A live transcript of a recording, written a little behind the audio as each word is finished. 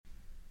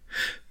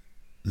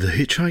The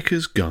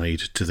Hitchhiker's Guide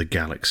to the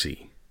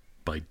Galaxy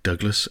by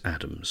Douglas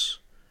Adams.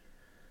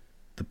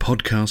 The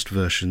podcast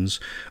versions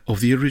of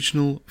the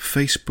original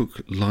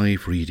Facebook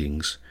live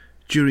readings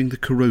during the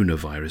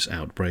coronavirus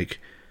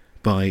outbreak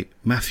by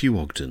Matthew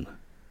Ogden,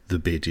 the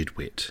Bearded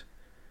Wit.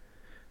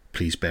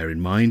 Please bear in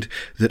mind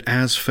that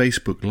as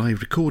Facebook live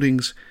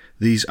recordings,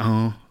 these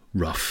are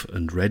rough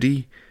and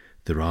ready.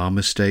 There are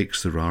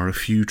mistakes, there are a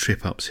few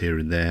trip-ups here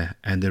and there,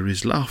 and there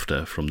is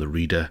laughter from the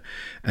reader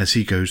as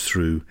he goes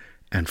through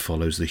and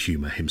follows the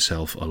humour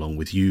himself along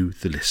with you,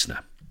 the listener.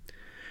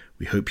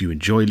 We hope you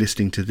enjoy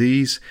listening to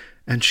these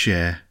and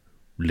share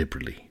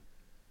liberally.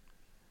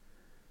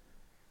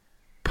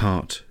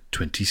 Part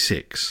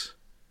 26.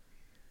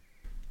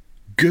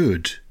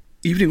 Good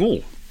evening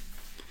all.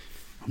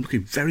 I'm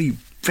looking very,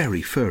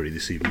 very furry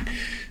this evening.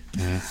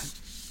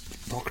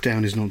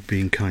 Lockdown is not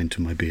being kind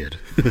to my beard.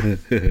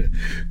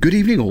 Good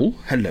evening all.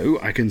 Hello,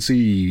 I can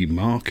see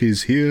Mark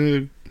is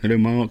here. Hello,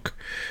 Mark.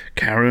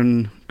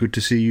 Karen, good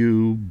to see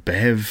you.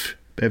 Bev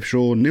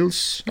Shaw,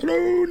 Nils.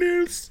 Hello,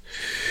 Nils.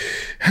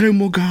 Hello,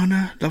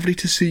 Morgana. Lovely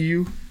to see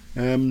you.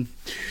 We'll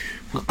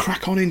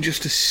crack on in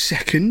just a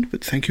second,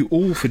 but thank you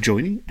all for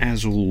joining,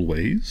 as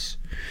always.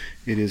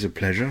 It is a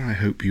pleasure. I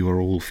hope you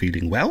are all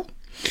feeling well,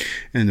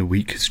 and the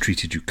week has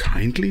treated you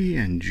kindly,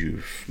 and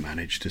you've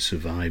managed to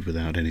survive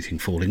without anything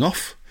falling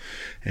off,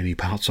 any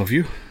parts of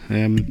you.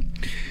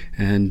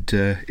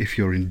 If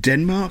you're in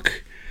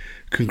Denmark,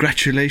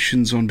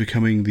 congratulations on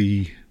becoming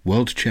the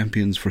world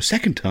champions for a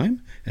second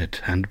time at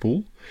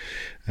handball.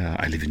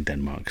 I live in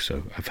Denmark,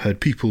 so I've heard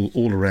people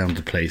all around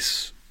the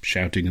place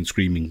shouting and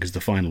screaming because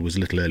the final was a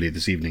little earlier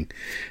this evening,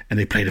 and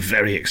they played a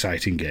very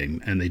exciting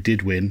game, and they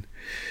did win.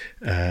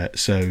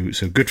 So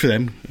good for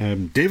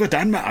them. Deva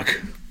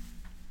Danmark!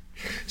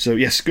 So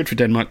yes, good for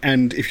Denmark.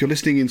 And if you're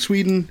listening in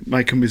Sweden,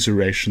 my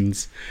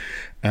commiserations.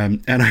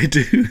 And I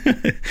do,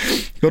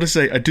 got to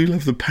say, I do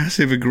love the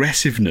passive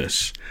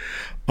aggressiveness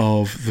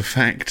of the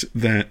fact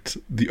that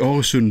the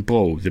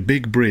Øresundsbro, the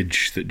big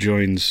bridge that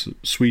joins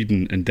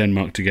Sweden and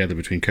Denmark together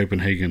between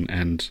Copenhagen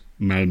and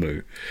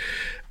Malmö,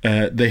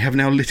 they have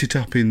now lit it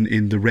up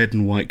in the red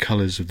and white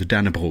colours of the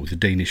Dannebrog, the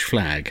Danish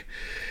flag.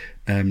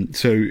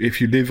 So if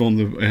you live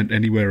on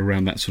anywhere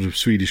around that sort of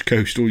Swedish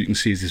coast, all you can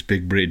see is this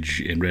big bridge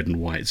in red and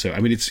white. So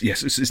I mean,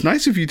 it's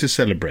nice of you to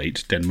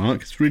celebrate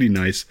Denmark. It's really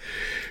nice,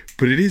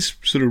 but it is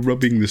sort of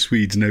rubbing the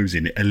Swedes' nose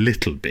in it a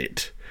little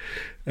bit.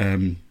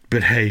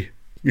 But hey,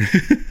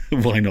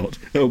 why not?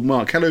 Oh,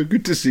 Mark, hello,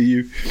 good to see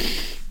you.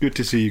 Good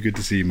to see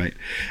you, mate.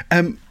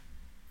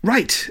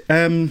 Right.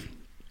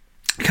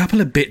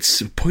 Couple of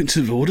points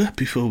of order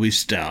before we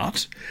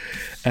start.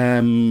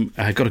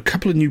 I got a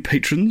couple of new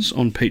patrons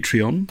on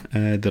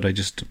Patreon that I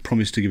just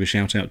promised to give a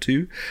shout out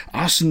to.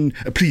 Arsen,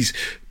 please,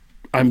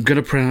 I'm going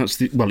to pronounce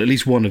at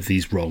least one of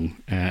these wrong,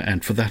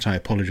 and for that I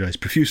apologise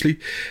profusely.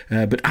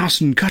 But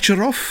Arsen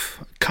Kacharov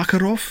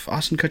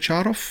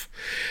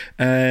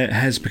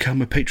has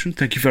become a patron.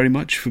 Thank you very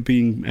much for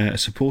being a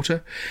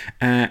supporter.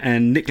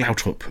 And Nick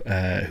Lautrup,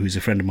 who is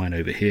a friend of mine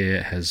over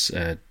here, has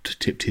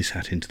tipped his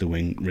hat into the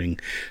ring.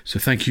 So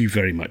thank you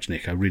very much,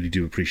 Nick. I really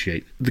do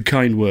appreciate the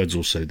kind words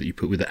also that you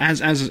put with it.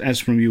 As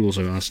from you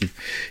also, Arsen,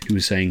 who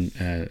was saying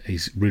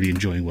he's really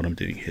enjoying what I'm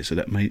doing here. So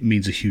that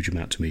means a huge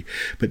amount to me.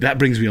 But that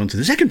brings me on to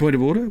the second point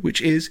of order,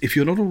 which is, if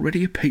you're not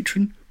already a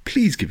patron,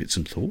 please give it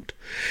some thought.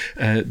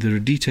 There are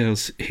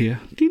details here.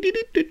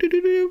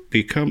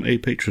 Become a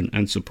patron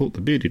and support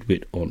The Bearded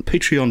Wit on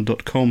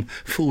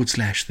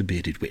patreon.com/The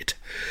Bearded Wit.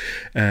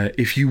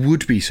 If you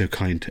would be so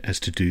kind as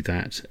to do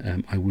that,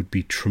 I would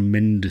be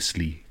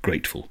tremendously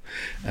grateful.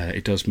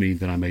 It does mean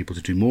that I'm able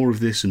to do more of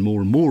this and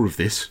more of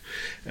this.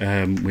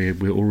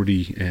 We're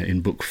already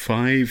in book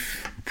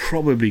 5,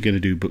 probably going to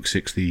do book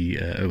 6, the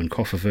Owen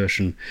Coffer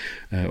version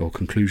or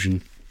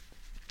conclusion,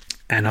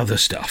 and other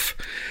stuff.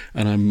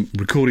 And I'm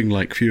recording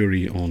like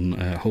fury on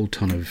a whole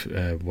ton of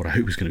what I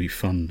hope is going to be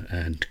fun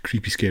and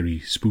creepy, scary,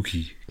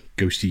 spooky,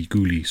 ghosty,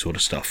 ghouly sort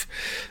of stuff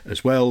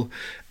as well.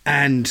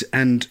 And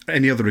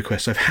any other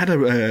requests. I've had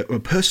a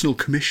personal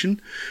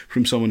commission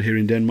from someone here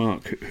in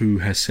Denmark who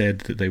has said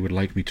that they would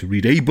like me to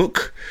read a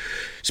book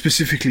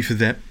specifically for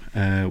them,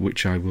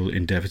 which I will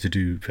endeavour to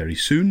do very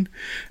soon.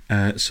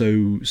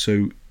 So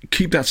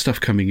keep that stuff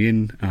coming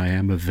in. I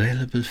am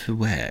available for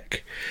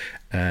work.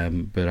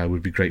 But I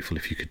would be grateful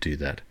if you could do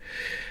that.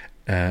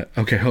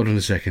 Okay, hold on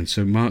a second.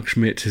 So Mark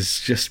Schmidt has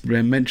just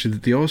mentioned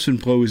that the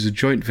Øresundsbro is a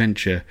joint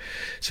venture,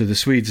 so the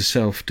Swedes are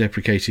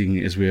self-deprecating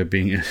as we are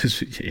being...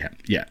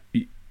 yeah,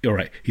 all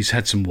right. He's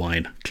had some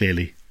wine,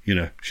 clearly.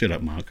 Shut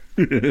up, Mark.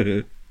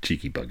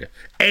 Cheeky bugger.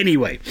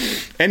 Anyway.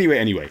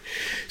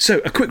 So,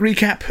 a quick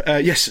recap.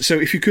 Yes, so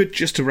if you could,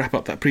 just to wrap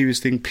up that previous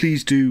thing,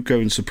 please do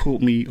go and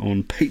support me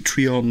on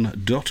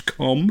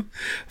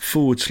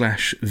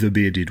patreon.com/The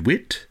Bearded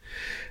Wit.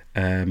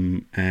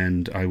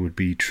 And I would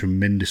be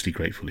tremendously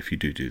grateful if you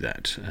do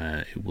that.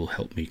 It will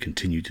help me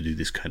continue to do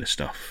this kind of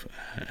stuff,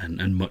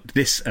 and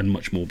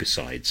much more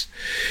besides.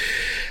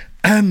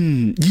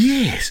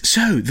 Yes.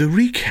 So the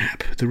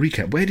recap.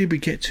 Where did we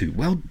get to?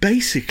 Well,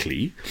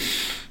 basically,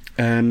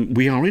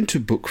 we are into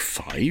book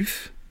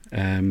 5.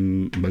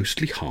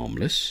 mostly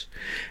harmless,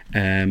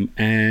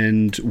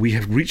 and we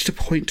have reached a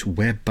point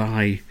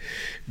whereby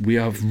we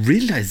are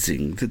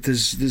realising that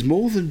there's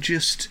more than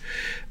just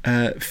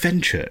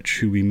Fenchurch,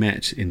 who we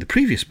met in the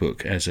previous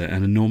book as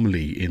an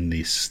anomaly in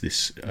this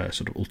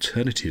sort of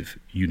alternative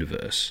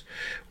universe,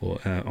 or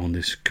on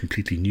this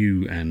completely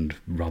new and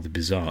rather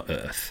bizarre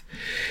Earth.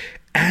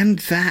 And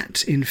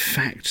that, in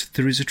fact,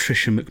 there is a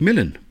Tricia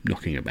Macmillan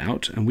knocking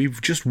about, and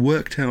we've just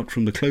worked out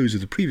from the close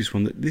of the previous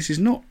one that this is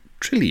not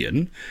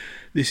Trillian,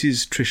 this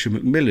is Tricia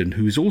Macmillan,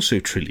 who is also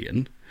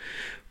Trillian,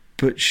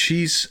 but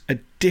she's a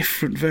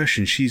different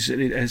version. She's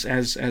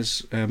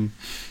as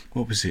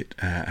what was it?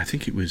 I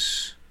think it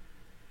was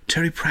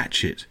Terry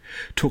Pratchett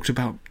talked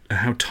about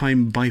how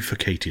time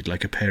bifurcated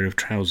like a pair of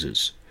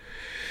trousers.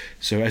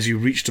 So as you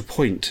reached a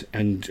point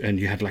and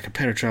you had like a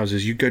pair of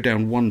trousers, you go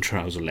down one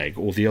trouser leg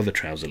or the other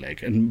trouser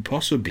leg, and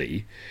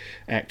possibly,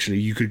 actually,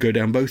 you could go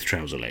down both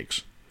trouser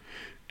legs.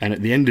 And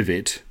at the end of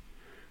it,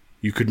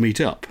 you could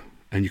meet up,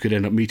 and you could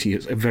end up meeting.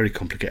 It's very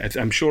complicated.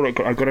 I'm sure I've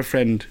got a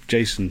friend,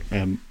 Jason,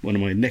 one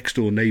of my next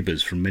door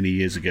neighbours from many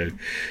years ago,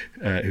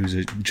 who's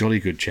a jolly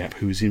good chap,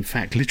 who is in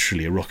fact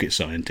literally a rocket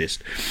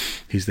scientist.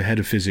 He's the head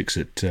of physics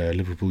at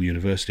Liverpool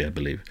University, I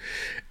believe.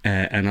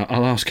 And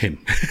I'll ask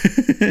him,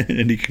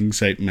 and he can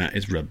say, Matt,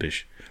 it's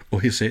rubbish,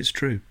 or he'll say it's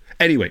true.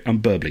 Anyway, I'm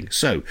burbling.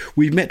 So,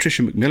 we've met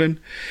Tricia Macmillan,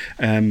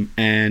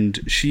 and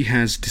she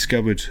has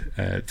discovered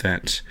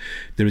that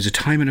there is a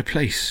time and a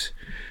place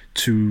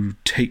to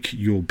take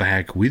your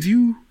bag with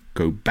you,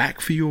 go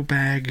back for your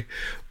bag,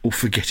 or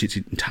forget it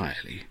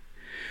entirely.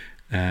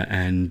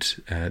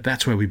 And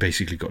that's where we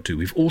basically got to.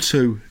 We've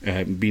also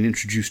been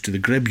introduced to the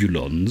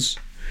Grebulons,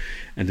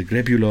 and the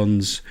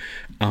Grebulons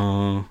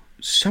are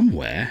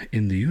somewhere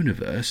in the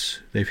universe.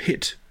 They've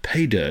hit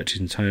pay dirt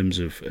in terms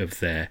of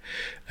their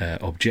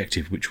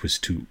objective, which was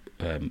to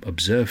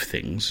observe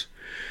things.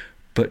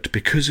 But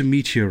because a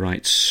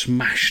meteorite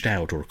smashed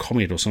out, or a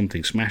comet or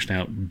something smashed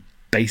out,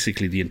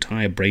 basically the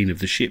entire brain of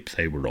the ship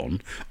they were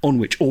on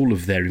which all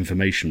of their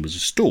information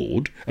was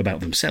stored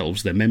about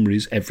themselves, their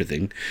memories,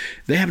 everything,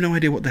 they have no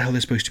idea what the hell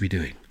they're supposed to be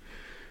doing.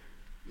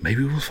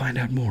 Maybe we'll find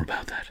out more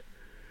about that.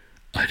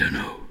 I don't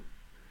know.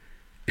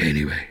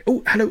 Anyway.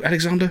 Oh, hello,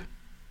 Alexander.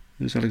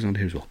 There's Alexander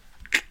here as well.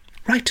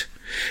 Right.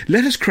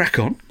 Let us crack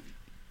on.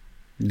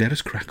 The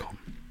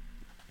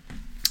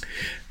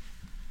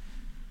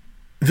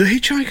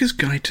Hitchhiker's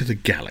Guide to the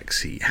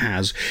Galaxy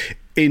has,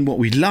 in what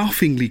we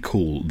laughingly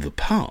call the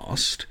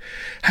past,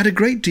 had a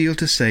great deal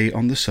to say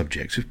on the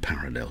subject of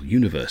parallel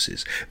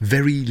universes.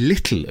 Very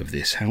little of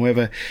this,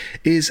 however,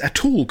 is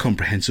at all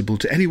comprehensible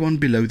to anyone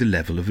below the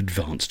level of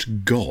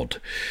advanced God.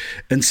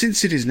 And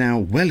since it is now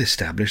well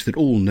established that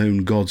all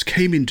known gods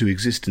came into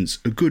existence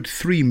a good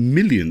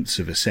 3/millionths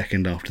of a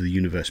second after the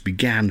universe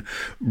began,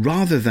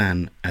 rather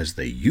than, as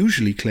they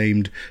usually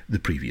claimed, the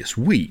previous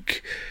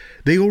week,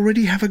 they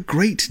already have a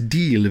great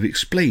deal of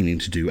explaining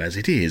to do as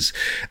it is,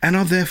 and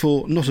are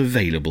therefore not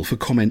available for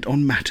comment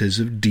on matters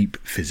of deep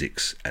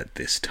physics at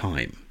this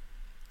time.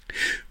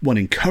 One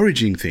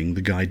encouraging thing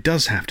the guide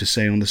does have to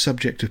say on the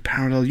subject of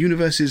parallel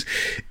universes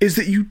is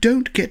that you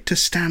don't get to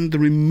stand the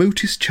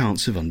remotest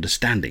chance of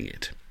understanding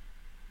it.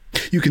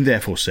 You can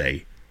therefore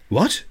say,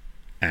 "What?"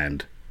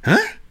 and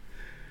 "Huh?"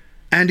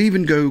 and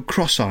even go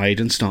cross-eyed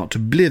and start to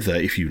blither,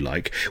 if you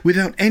like,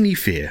 without any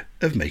fear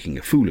of making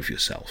a fool of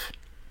yourself.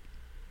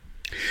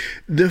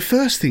 The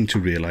first thing to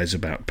realise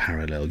about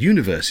parallel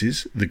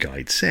universes, the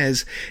guide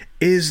says,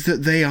 is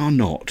that they are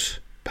not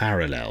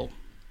parallel.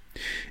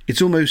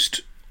 It's It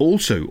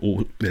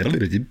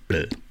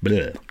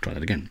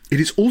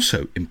is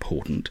also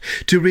important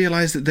to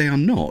realise that they are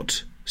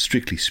not,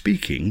 strictly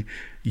speaking,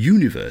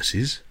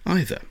 universes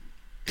either.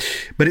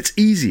 But it's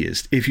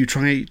easiest if you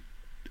try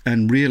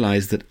and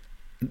realise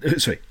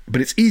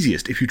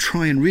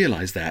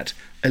that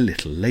a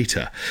little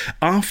later,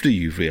 after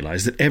you've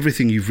realised that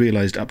everything you've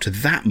realised up to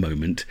that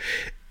moment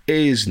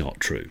is not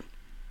true.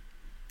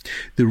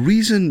 The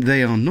reason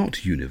they are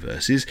not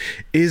universes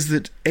is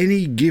that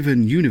any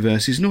given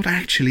universe is not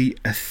actually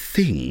a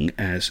thing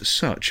as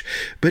such,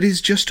 but is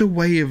just a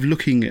way of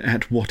looking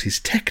at what is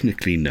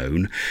technically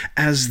known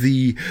as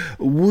the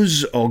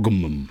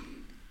Wuzogmum,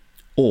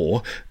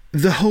 or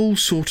the whole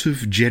sort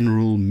of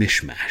general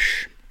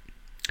mishmash.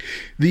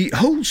 The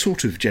whole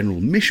sort of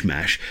general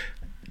mishmash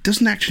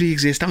doesn't actually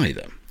exist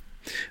either,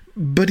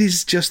 but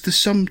is just the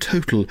sum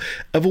total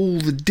of all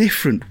the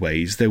different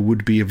ways there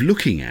would be of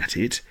looking at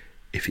it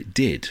if it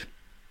did.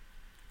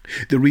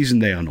 The reason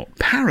they are not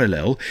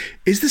parallel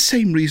is the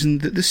same reason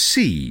that the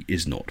sea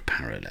is not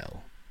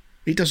parallel.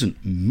 It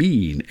doesn't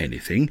mean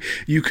anything.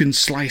 You can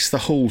slice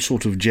the whole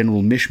sort of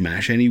general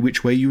mishmash any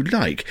which way you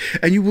like,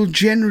 and you will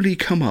generally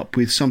come up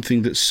with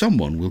something that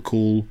someone will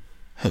call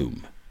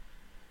home.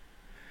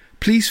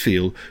 Please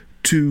feel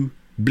to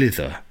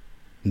blither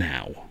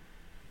now.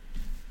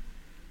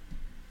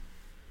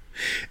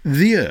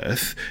 The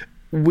Earth,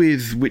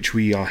 with which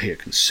we are here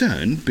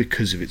concerned,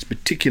 because of its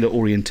particular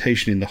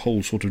orientation in the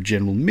whole sort of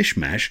general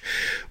mishmash,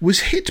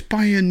 was hit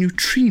by a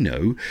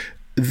neutrino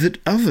that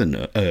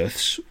other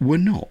Earths were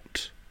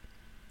not.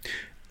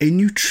 A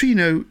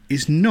neutrino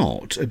is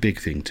not a big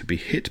thing to be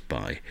hit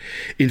by.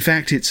 In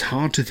fact, it's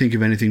hard to think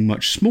of anything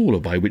much smaller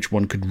by which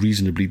one could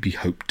reasonably be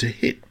hoped to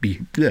hit.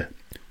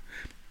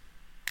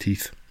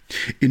 Teeth.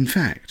 In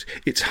fact,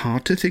 it's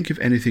hard to think of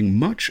anything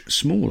much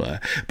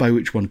smaller by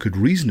which one could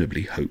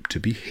reasonably hope to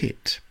be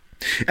hit.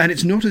 And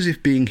it's not as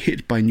if being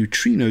hit by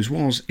neutrinos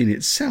was, in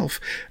itself,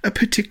 a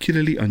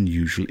particularly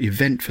unusual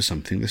event for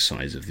something the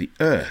size of the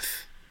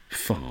Earth.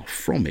 Far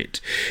from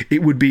it.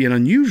 It would be an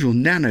unusual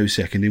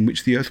nanosecond in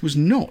which the Earth was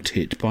not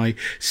hit by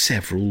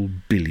several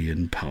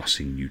billion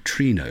passing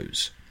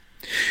neutrinos.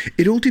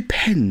 It all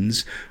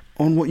depends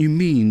on what you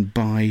mean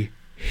by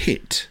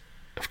hit,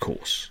 of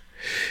course,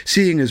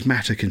 seeing as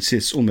matter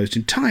consists almost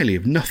entirely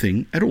of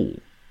nothing at all.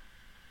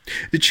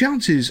 The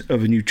chances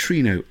of a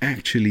neutrino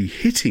actually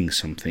hitting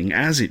something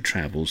as it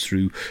travels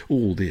through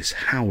all this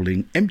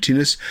howling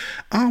emptiness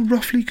are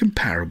roughly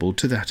comparable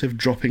to that of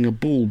dropping a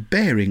ball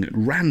bearing at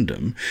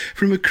random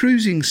from a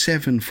cruising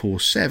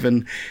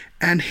 747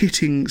 and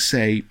hitting,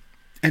 say,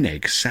 an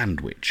egg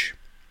sandwich.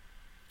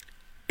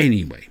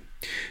 Anyway,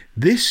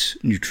 this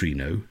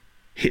neutrino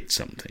hit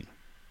something.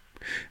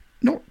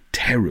 Not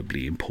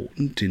terribly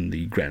important in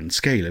the grand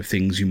scale of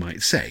things, you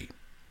might say.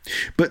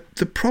 But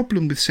the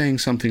problem with saying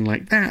something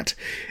like that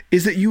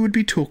is that you would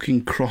be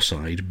talking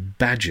cross-eyed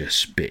badger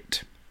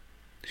spit.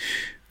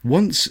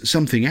 Once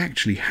something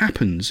actually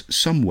happens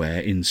somewhere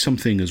in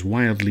something as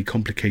wildly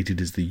complicated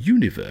as the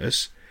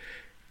universe,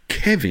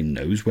 Kevin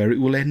knows where it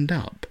will end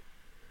up.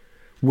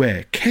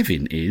 Where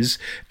Kevin is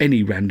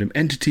any random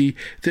entity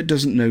that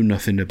doesn't know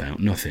nothing about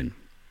nothing.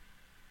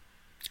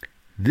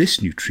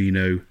 This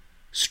neutrino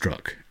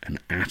struck an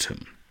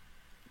atom.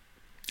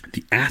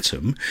 The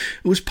atom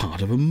was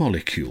part of a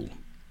molecule.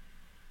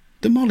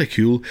 The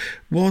molecule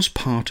was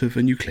part of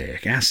a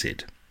nucleic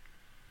acid.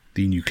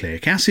 The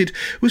nucleic acid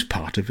was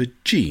part of a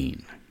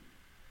gene.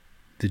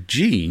 The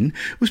gene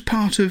was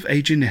part of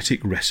a genetic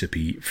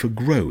recipe for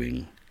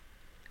growing,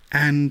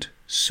 and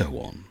so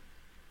on.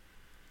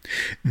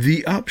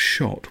 The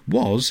upshot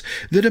was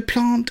that a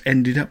plant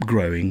ended up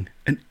growing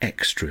an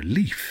extra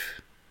leaf.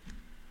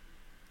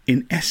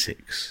 In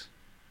Essex.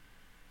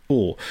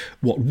 Or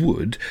what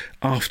would,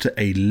 after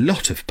a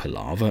lot of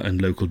palaver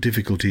and local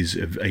difficulties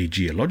of a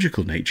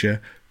geological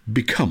nature,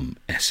 become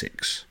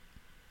Essex.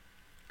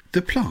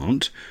 The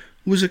plant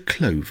was a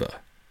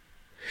clover.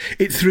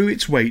 It threw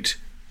its weight,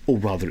 or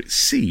rather its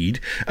seed,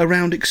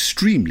 around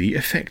extremely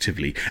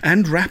effectively,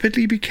 and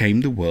rapidly became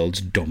the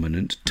world's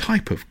dominant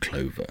type of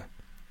clover.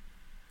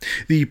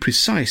 The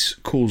precise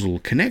causal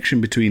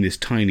connection between this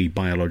tiny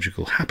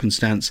biological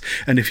happenstance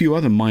and a few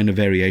other minor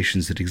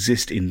variations that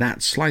exist in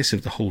that slice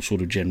of the whole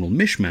sort of general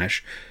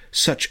mishmash,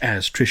 such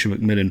as Tricia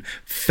Macmillan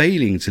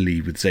failing to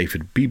leave with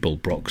Zaphod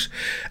Beeblebrox,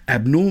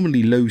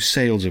 abnormally low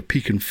sales of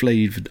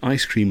pecan-flavoured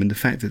ice cream, and the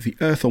fact that the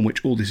Earth on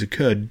which all this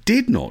occurred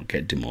did not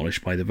get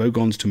demolished by the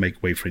Vogons to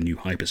make way for a new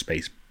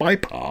hyperspace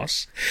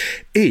bypass,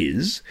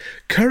 is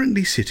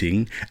currently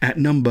sitting at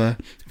number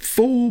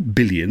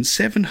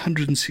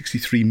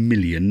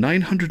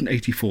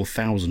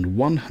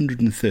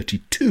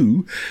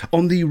 4,763,984,132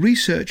 on the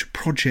research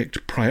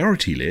project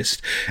priority list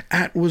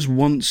at what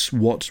was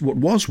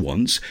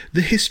once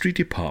the history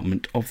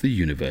department of the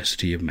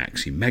University of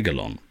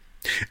Maxi-Megalon,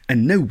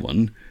 and no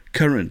one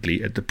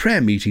currently at the prayer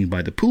meeting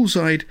by the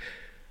poolside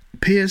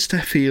appears to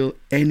feel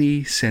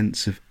any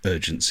sense of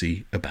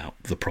urgency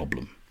about the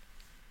problem.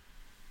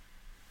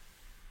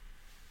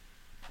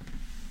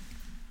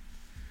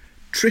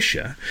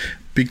 Tricia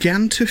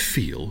began to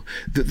feel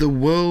that the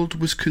world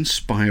was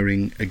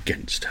conspiring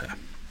against her.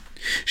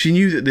 She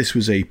knew that this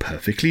was a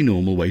perfectly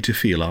normal way to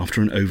feel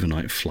after an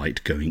overnight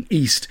flight going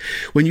east,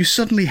 when you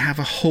suddenly have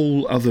a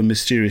whole other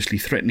mysteriously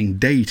threatening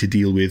day to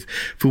deal with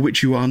for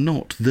which you are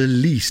not the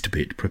least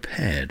bit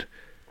prepared.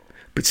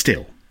 But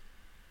still,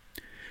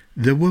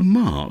 there were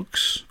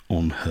marks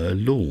on her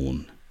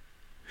lawn.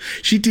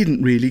 She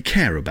didn't really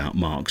care about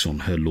marks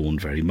on her lawn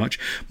very much.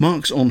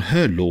 Marks on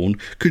her lawn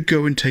could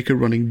go and take a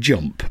running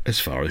jump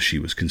as far as she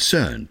was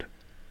concerned.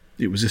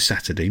 It was a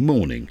Saturday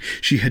morning.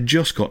 She had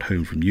just got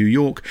home from New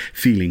York,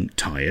 feeling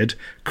tired,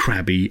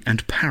 crabby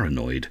and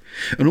paranoid,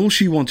 and all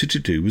she wanted to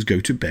do was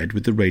go to bed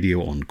with the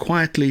radio on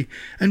quietly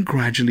and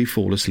gradually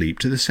fall asleep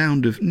to the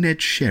sound of Ned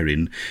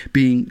Sherrin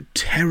being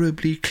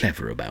terribly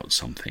clever about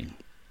something.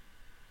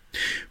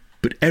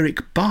 But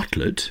Eric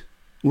Bartlett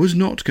was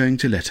not going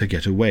to let her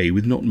get away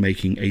with not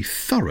making a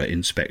thorough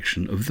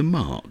inspection of the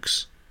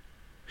marks.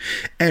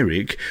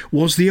 Eric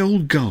was the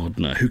old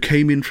gardener who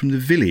came in from the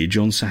village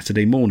on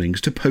Saturday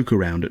mornings to poke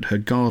around at her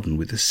garden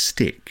with a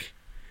stick.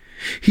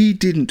 He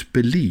didn't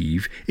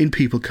believe in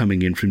people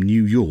coming in from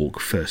New York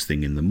first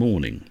thing in the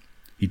morning.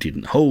 He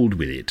didn't hold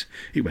with it.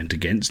 It went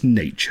against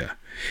nature.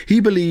 He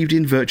believed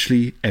in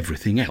virtually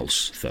everything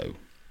else, though.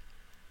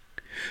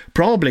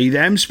 "Probably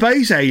them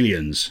space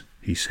aliens,"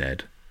 he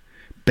said,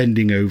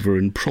 bending over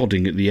and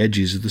prodding at the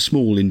edges of the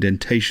small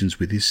indentations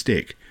with his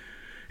stick.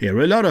 "Hear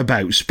a lot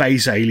about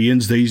space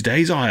aliens these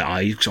days.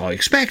 I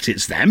expect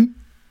it's them."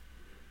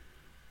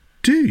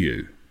 "Do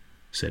you?"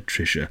 said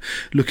Tricia,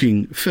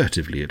 looking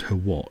furtively at her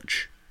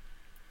watch.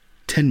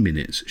 10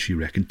 minutes, she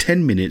reckoned.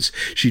 10 minutes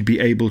she'd be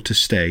able to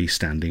stay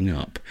standing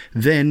up.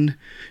 Then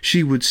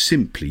she would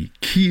simply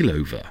keel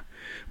over,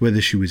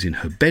 whether she was in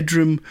her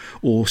bedroom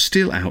or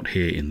still out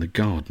here in the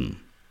garden.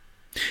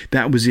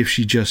 That was if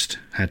she just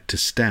had to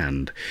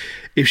stand.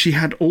 If she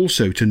had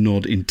also to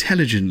nod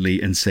intelligently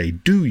and say,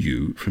 "Do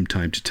you?" from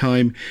time to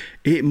time,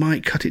 it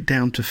might cut it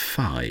down to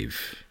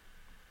 5.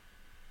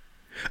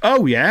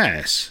 "Oh,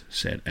 yes,"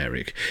 said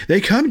Eric.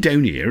 "They come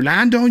down here,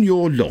 land on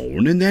your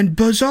lawn, and then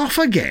buzz off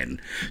again,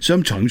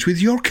 sometimes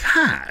with your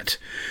cat.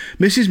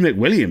 Mrs.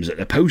 McWilliams at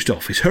the post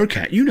office, her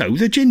cat, you know,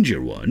 the ginger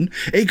one,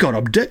 it got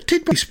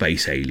abducted by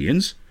space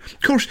aliens.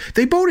 Of course,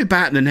 they brought it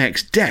back the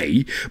next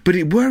day, but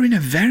it were in a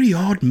very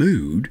odd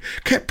mood,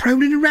 kept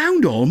prowling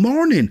around all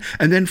morning,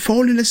 and then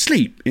falling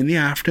asleep in the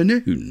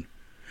afternoon.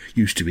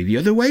 Used to be the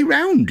other way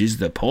round, is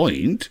the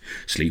point.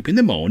 Sleep in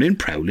the morning,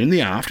 prowl in the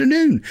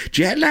afternoon.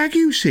 Jet lag,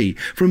 you see,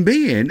 from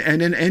being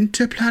in an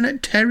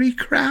interplanetary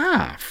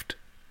craft."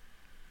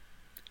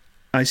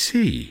 "I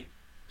see,"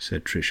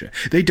 said Tricia.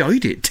 "They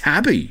dyed it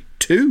tabby,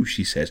 too,"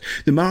 she says.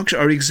 "The marks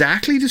are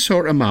exactly the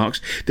sort of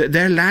marks that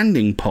their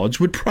landing pods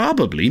would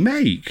probably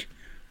make."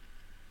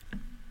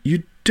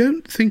 "You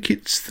don't think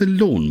it's the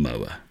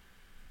lawnmower?"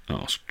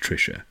 asked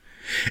Tricia.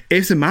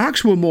 "If the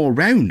marks were more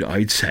round,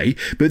 I'd say,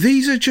 but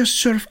these are just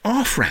sort of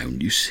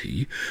off-round, you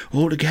see,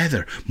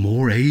 altogether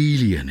more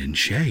alien in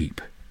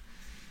shape."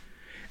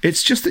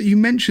 "It's just that you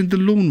mentioned the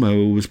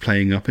lawnmower was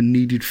playing up and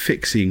needed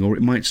fixing, or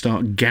it might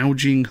start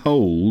gouging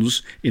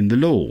holes in the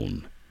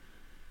lawn."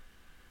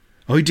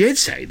 "I did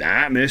say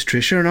that, Miss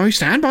Tricia, and I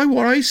stand by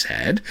what I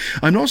said.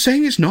 I'm not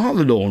saying it's not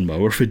the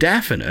lawnmower for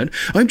definite.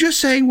 I'm just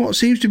saying what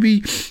seems to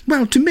be,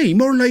 well, to me,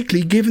 more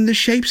likely given the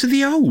shapes of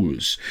the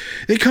holes.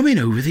 They come in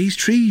over these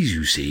trees,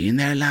 you see, in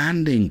their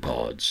landing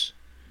pods."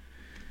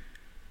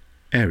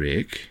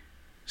 "Eric,"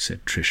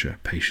 said Tricia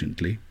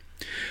patiently.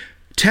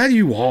 "Tell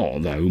you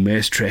what, though,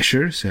 Miss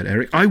Tricia," said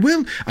Eric, I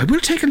will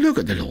take a look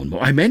at the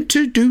lawnmower. I meant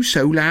to do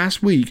so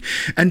last week,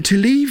 and to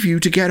leave you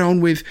to get on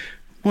with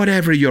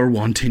whatever you're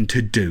wanting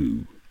to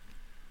do."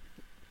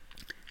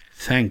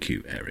 "Thank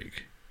you,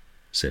 Eric,"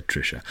 said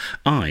Tricia.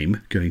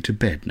 "I'm going to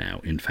bed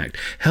now, in fact.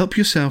 Help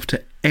yourself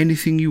to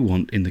anything you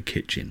want in the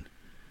kitchen."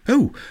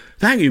 "Oh,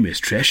 thank you,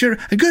 Miss Tricia,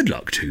 and good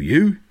luck to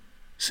you,"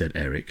 said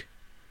Eric.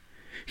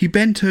 He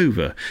bent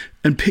over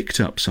and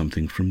picked up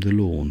something from the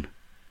lawn.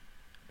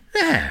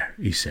 "There,"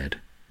 he said.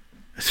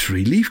 "A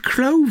 3-leaf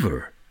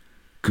clover.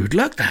 Good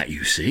luck that,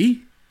 you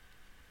see."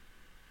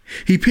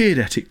 He peered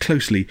at it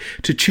closely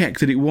to check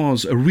that it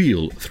was a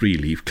real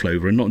 3-leaf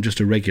clover and not just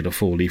a regular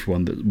 4-leaf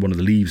one that one of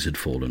the leaves had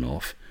fallen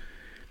off.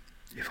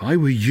 "If I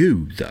were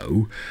you,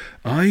 though,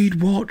 I'd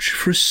watch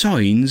for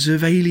signs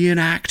of alien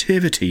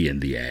activity in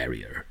the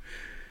area."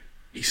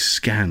 He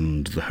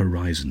scanned the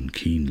horizon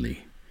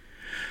keenly.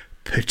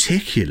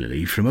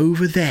 "Particularly from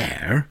over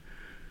there,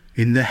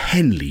 in the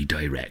Henley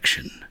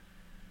direction."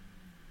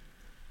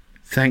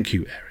 "Thank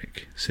you,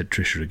 Eric," said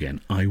Tricia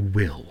again. "I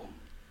will."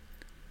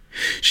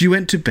 She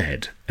went to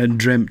bed and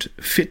dreamt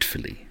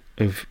fitfully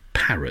of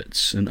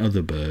parrots and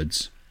other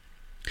birds.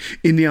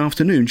 In the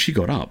afternoon she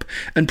got up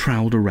and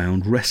prowled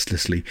around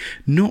restlessly,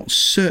 not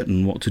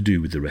certain what to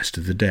do with the rest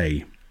of the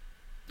day,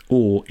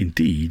 or,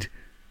 indeed,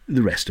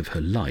 the rest of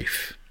her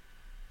life.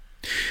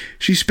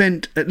 She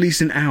spent at least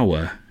an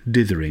hour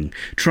dithering,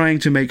 trying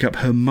to make up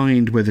her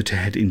mind whether to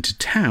head into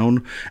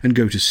town and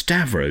go to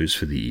Stavros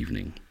for the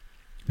evening.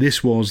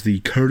 This was the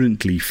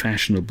currently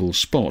fashionable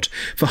spot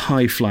for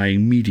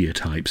high-flying media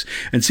types,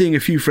 and seeing a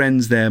few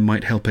friends there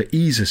might help her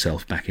ease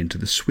herself back into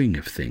the swing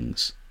of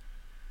things.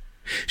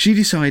 She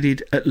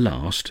decided at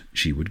last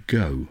she would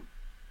go.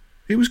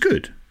 It was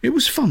good. It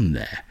was fun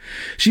there.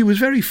 She was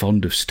very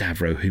fond of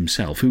Stavro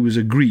himself, who was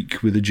a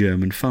Greek with a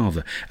German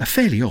father, a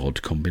fairly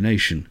odd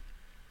combination.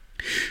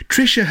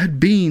 Tricia had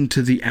been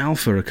to the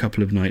Alpha a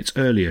couple of nights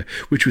earlier,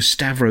 which was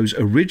Stavro's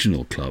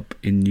original club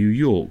in New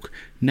York,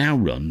 now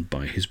run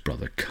by his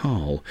brother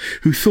Carl,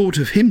 who thought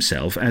of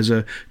himself as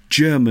a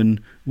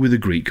German with a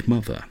Greek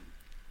mother.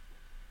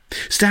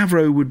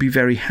 Stavro would be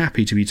very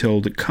happy to be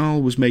told that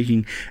Carl was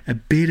making a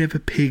bit of a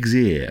pig's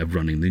ear of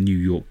running the New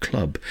York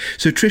club,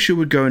 so Tricia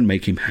would go and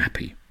make him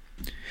happy.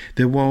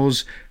 There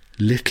was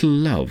little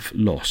love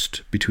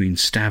lost between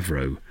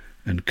Stavro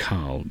and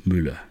Carl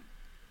Müller.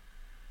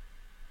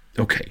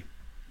 Okay,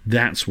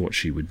 that's what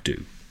she would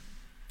do.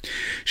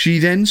 She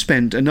then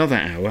spent another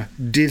hour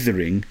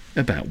dithering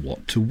about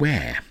what to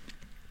wear.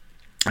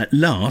 At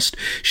last,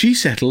 she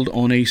settled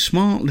on a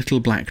smart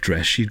little black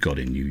dress she'd got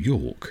in New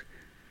York.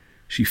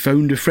 She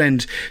phoned a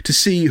friend to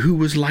see who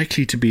was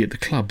likely to be at the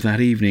club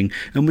that evening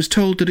and was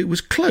told that it was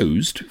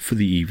closed for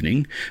the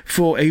evening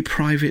for a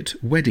private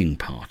wedding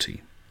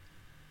party.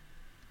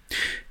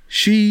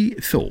 She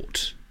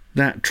thought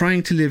that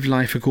trying to live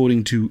life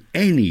according to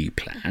any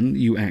plan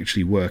you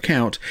actually work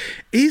out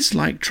is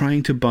like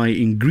trying to buy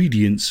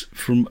ingredients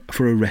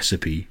for a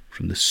recipe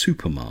from the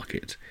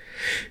supermarket.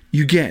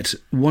 You get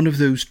one of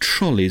those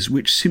trolleys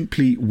which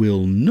simply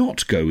will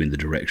not go in the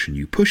direction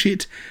you push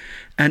it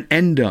and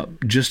end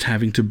up just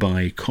having to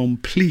buy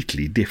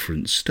completely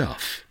different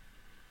stuff.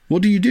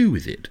 What do you do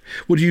with it?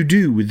 What do you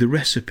do with the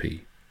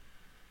recipe?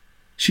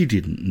 She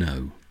didn't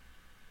know.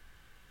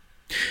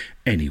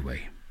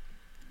 Anyway,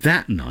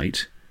 that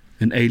night,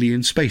 an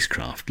alien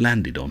spacecraft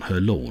landed on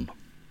her lawn.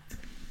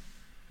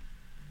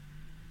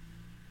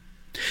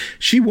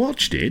 She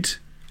watched it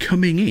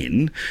coming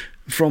in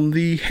from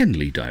the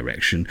Henley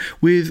direction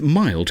with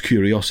mild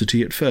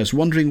curiosity at first,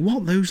 wondering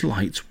what those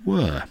lights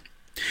were.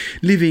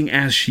 Living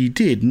as she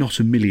did not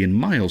a million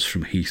miles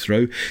from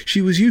Heathrow,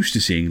 she was used to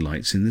seeing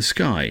lights in the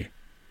sky.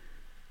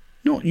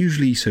 Not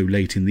usually so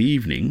late in the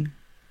evening,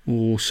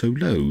 or so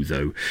low,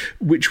 though,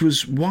 which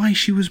was why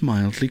she was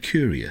mildly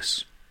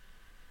curious.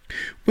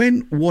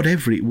 When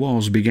whatever it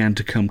was began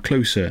to come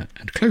closer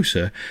and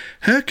closer,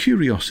 her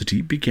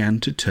curiosity began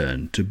to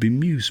turn to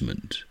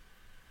bemusement.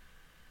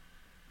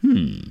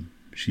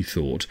 She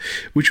thought,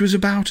 which was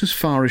about as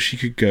far as she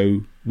could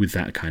go with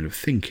that kind of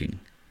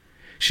thinking.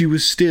 She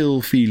was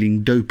still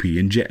feeling dopey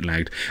and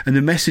jet-lagged, and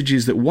the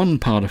messages that one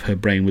part of her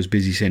brain was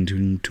busy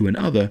sending to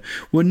another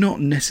were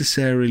not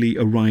necessarily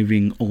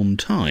arriving on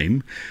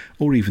time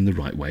or even the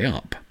right way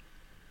up.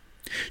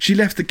 She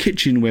left the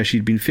kitchen where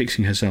she'd been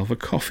fixing herself a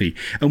coffee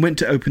and went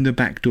to open the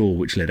back door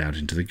which led out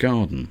into the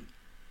garden.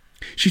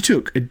 She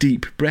took a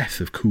deep breath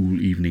of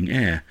cool evening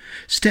air,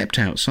 stepped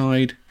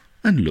outside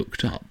and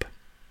looked up.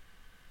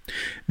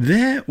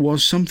 There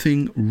was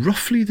something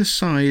roughly the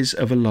size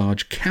of a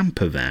large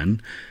camper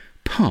van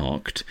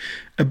parked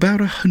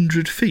about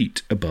 100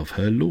 feet above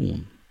her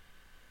lawn.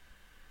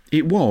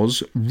 It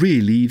was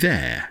really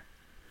there,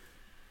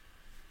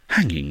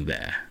 hanging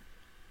there,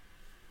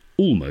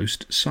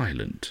 almost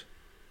silent.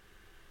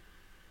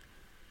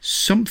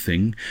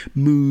 Something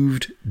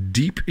moved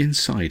deep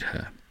inside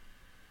her.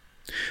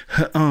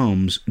 Her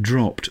arms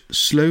dropped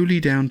slowly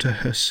down to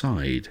her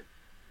side.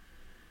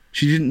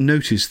 She didn't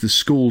notice the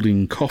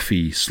scalding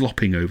coffee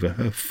slopping over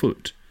her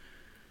foot.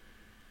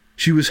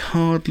 She was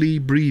hardly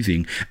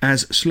breathing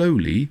as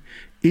slowly,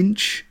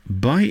 inch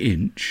by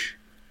inch,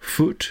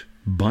 foot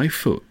by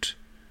foot,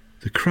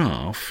 the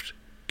craft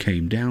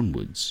came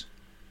downwards.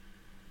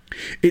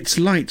 Its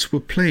lights were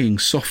playing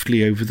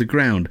softly over the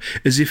ground,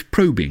 as if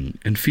probing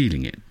and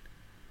feeling it.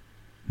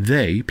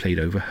 They played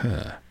over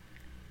her.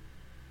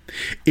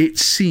 It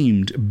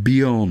seemed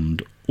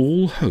beyond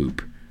all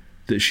hope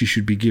that she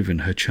should be given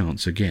her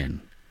chance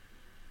again.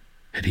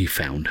 Had he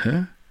found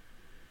her?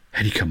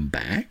 Had he come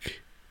back?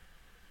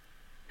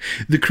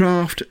 The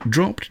craft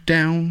dropped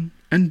down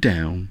and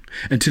down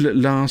until at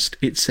last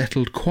it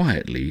settled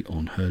quietly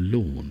on her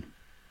lawn.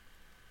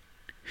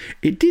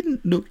 It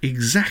didn't look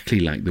exactly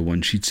like the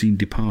one she'd seen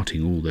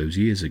departing all those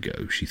years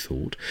ago, she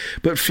thought,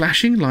 but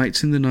flashing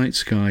lights in the night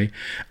sky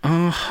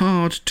are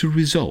hard to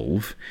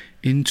resolve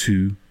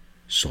into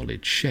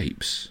solid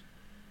shapes.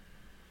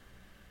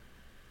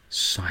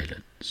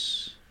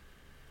 Silence.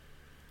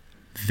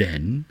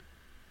 Then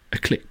a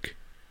click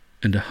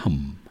and a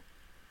hum.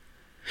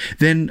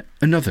 Then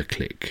another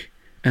click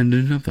and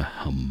another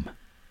hum.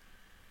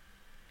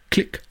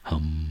 Click,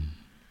 hum,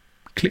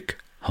 click,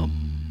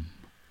 hum.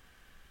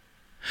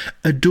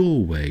 A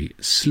doorway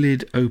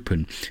slid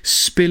open,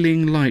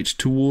 spilling light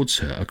towards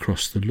her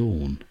across the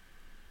lawn.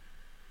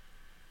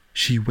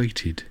 She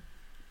waited,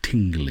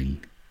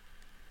 tingling.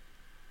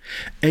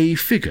 A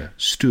figure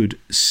stood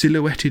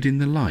silhouetted in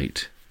the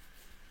light.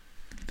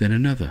 Then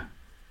another,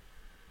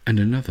 and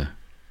another.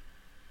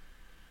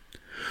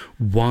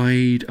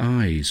 Wide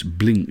eyes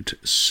blinked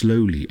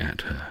slowly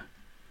at her.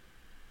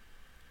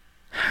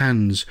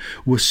 Hands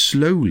were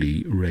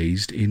slowly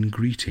raised in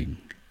greeting.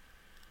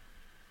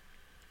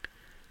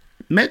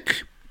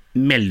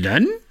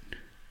 "Macmillan?"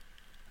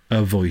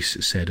 a voice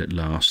said at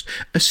last,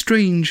 a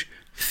strange,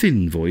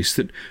 thin voice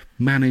that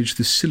managed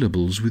the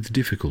syllables with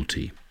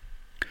difficulty.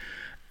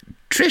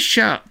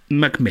 "Tricia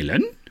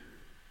Macmillan?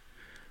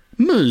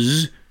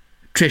 Ms.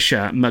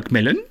 Tricia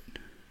Macmillan?"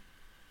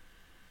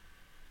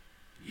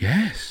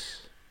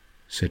 "Yes,"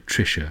 said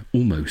Tricia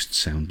almost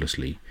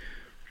soundlessly.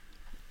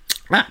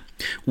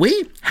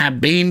 "We have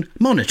been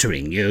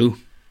monitoring you."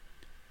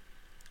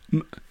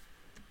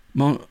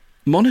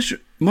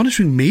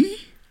 Monitoring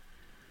me?"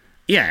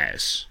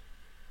 "Yes."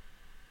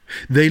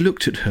 They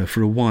looked at her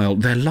for a while,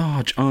 their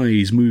large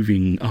eyes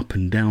moving up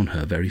and down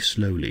her very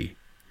slowly.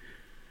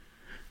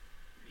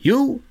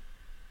 "You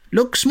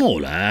look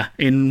smaller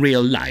in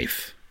real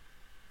life,"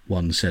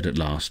 one said at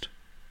last.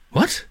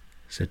 "What?"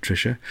 said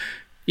Tricia.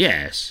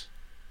 "Yes."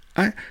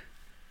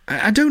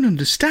 I don't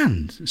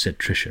understand," said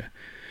Tricia.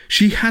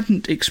 She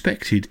hadn't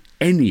expected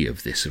any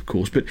of this, of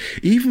course, but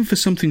even for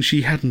something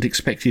she hadn't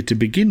expected to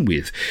begin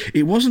with,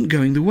 it wasn't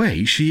going the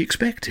way she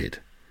expected.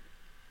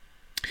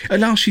 At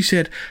last she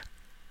said,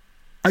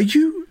 Are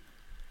you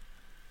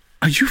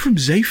from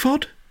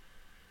Zaphod?"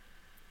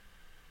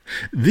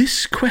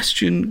 This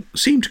question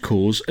seemed to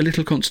cause a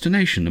little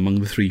consternation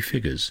among the three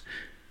figures.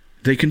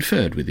 They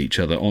conferred with each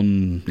other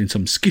in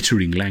some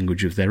skittering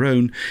language of their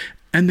own,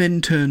 and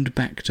then turned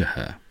back to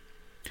her.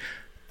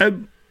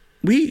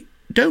 "We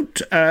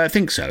don't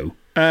think so.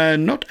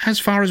 Not as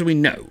far as we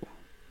know,"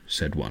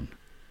 said one.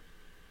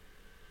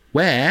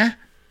 "Where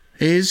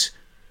is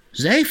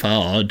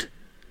Zaphod?"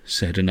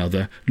 said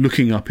another,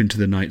 looking up into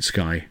the night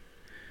sky.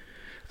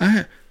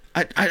 I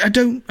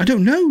don't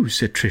know,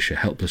 said Tricia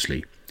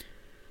helplessly.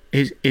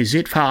 Is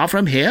it far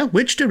from here?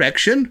 Which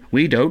direction?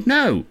 We don't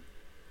know.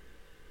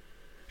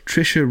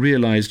 Tricia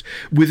realised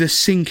with a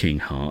sinking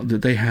heart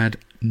that they had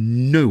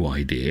no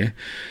idea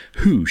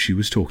who she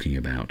was talking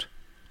about,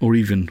 or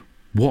even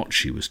what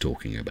she was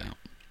talking about.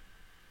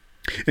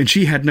 And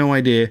she had no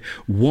idea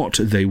what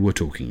they were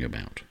talking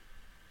about.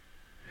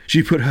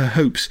 She put her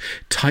hopes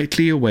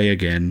tightly away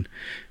again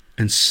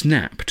and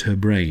snapped her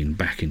brain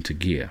back into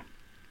gear.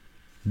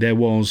 There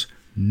was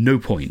no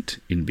point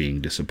in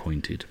being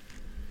disappointed.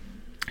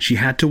 She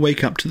had to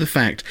wake up to the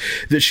fact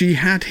that she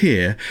had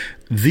here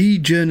the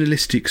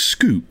journalistic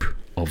scoop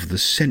of the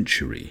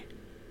century.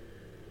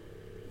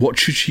 What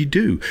should she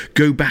do?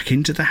 Go back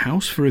into the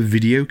house for a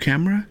video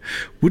camera?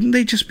 Wouldn't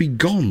they just be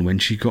gone when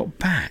she got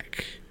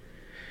back?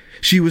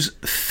 She was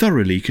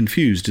thoroughly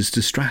confused as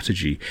to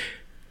strategy.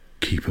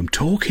 Keep 'em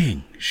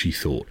talking, she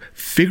thought.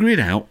 Figure it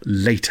out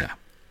later.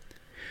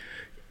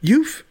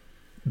 You've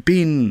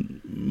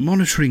been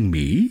monitoring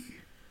me?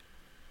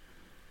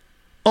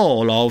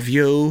 All of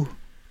you.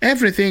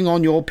 Everything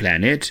on your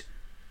planet.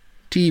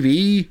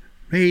 TV,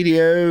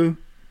 radio,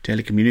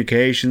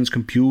 telecommunications,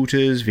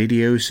 computers,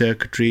 video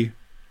circuitry,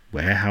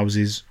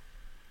 warehouses.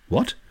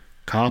 What?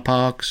 Car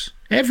parks.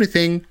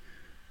 Everything.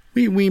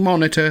 We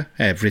monitor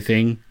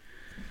everything.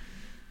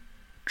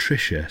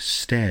 Tricia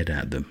stared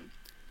at them.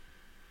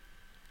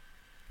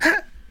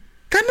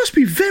 That must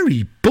be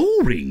very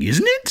boring,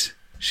 isn't it?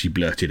 She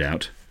blurted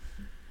out.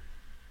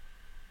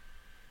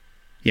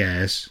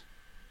 Yes.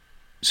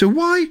 So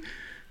why...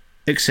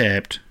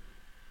 Except...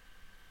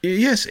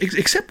 Yes,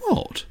 except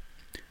what?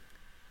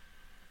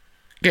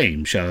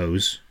 Game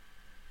shows.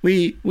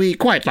 We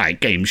quite like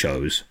game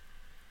shows.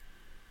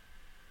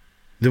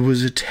 There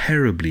was a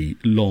terribly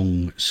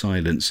long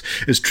silence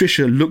as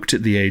Tricia looked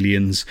at the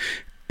aliens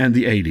and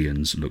the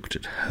aliens looked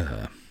at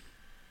her.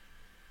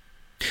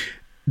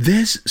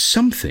 There's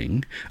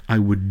something I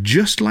would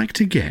just like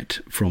to get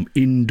from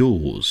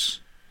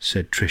indoors,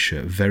 said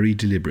Tricia very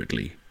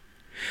deliberately.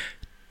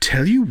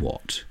 Tell you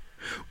what,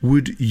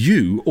 would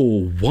you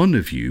or one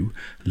of you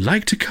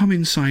like to come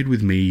inside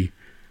with me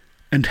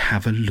and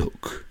have a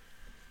look?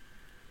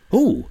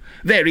 Oh,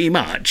 very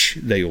much,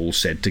 they all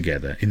said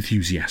together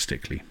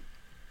enthusiastically.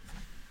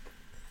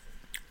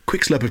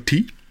 Quick slurp of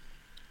tea.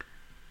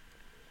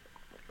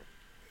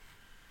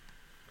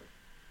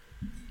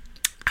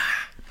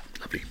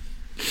 Lovely.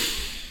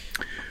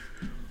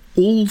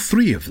 All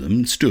three of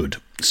them stood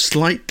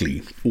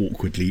slightly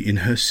awkwardly in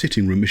her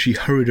sitting room as she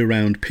hurried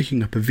around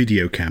picking up a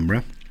video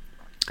camera,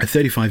 a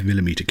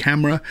 35mm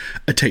camera,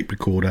 a tape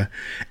recorder,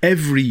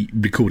 every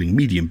recording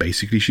medium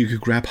basically she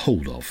could grab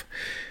hold of.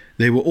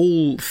 They were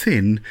all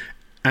thin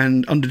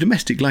and, under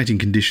domestic lighting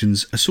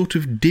conditions, a sort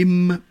of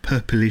dim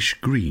purplish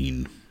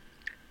green.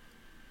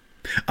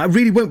 I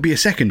really won't be a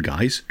second,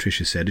 guys,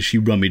 Tricia said as she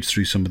rummaged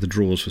through some of the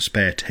drawers for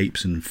spare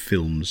tapes and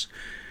films.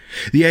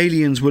 The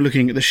aliens were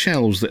looking at the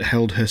shelves that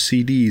held her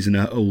CDs and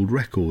her old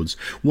records.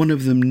 One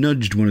of them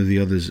nudged one of the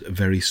others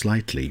very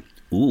slightly.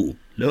 Ooh,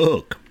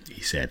 look,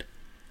 he said.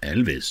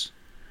 Elvis.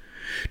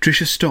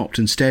 Tricia stopped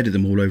and stared at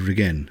them all over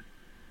again.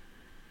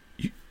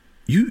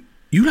 You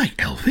like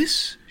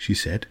Elvis? She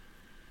said.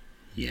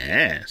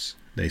 Yes,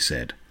 they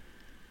said.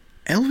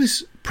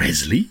 Elvis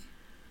Presley?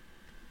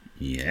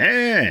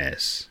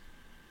 Yes.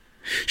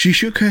 She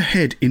shook her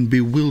head in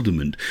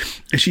bewilderment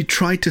as she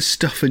tried to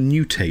stuff a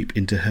new tape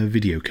into her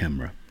video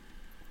camera.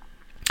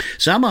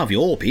 Some of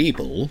your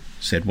people,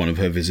 said one of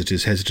her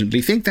visitors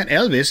hesitantly, think that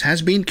Elvis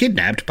has been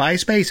kidnapped by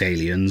space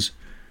aliens.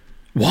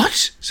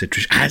 What? Said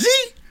Trish. Has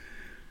he?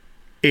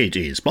 It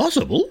is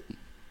possible.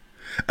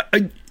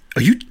 Are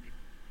you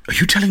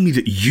telling me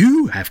that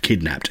you have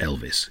kidnapped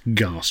Elvis?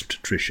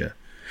 Gasped Tricia.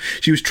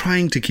 She was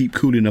trying to keep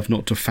cool enough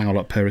not to foul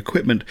up her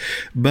equipment,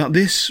 but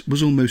this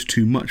was almost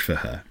too much for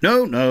her.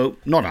 No,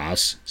 not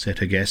us, said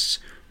her guests.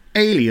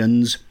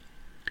 Aliens.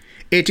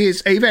 It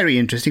is a very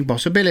interesting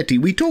possibility.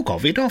 We talk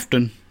of it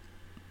often.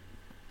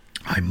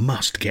 I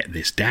must get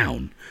this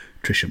down,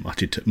 Tricia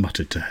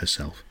muttered to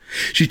herself.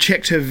 She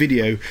checked her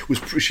video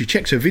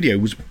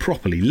was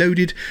properly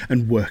loaded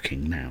and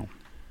working now.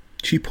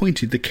 She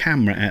pointed the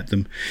camera at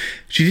them.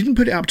 She didn't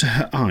put it up to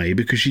her eye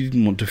because she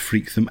didn't want to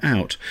freak them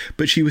out,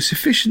 but she was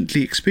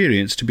sufficiently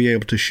experienced to be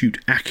able to shoot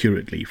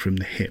accurately from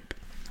the hip.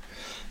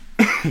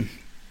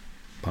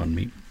 Pardon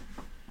me.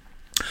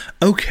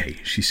 Okay,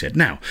 she said.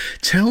 Now,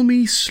 tell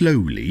me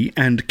slowly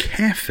and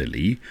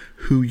carefully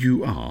who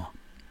you are.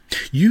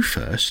 You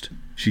first,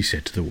 she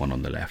said to the one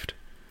on the left.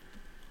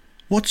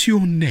 What's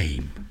your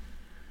name?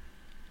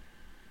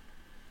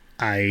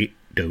 I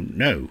don't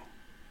know.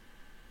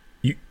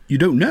 You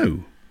don't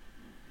know?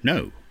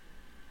 No.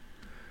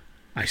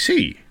 I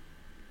see,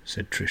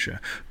 said Tricia.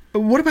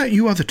 What about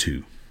you other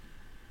two?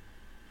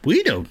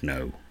 We don't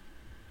know.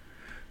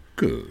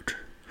 Good.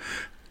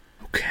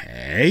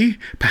 Okay,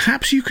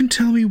 perhaps you can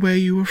tell me where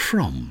you are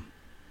from.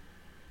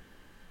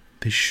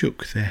 They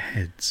shook their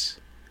heads.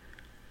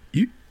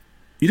 You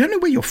don't know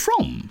where you're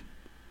from?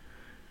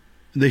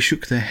 They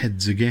shook their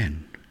heads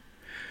again.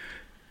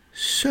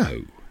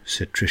 "So,"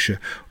 said Tricia,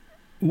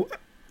 what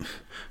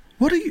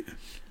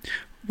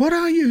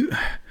are you...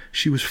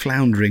 She was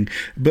floundering,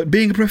 but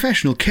being a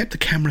professional kept the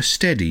camera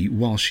steady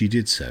while she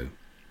did so.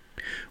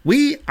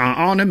 "We are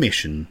on a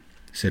mission,"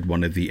 said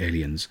one of the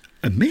aliens.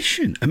 "A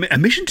mission? A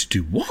mission to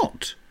do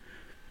what?"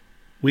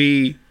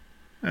 "We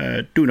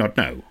do not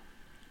know."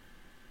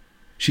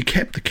 She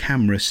kept the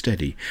camera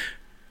steady.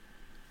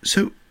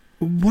 "So,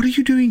 what are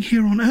you doing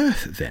here on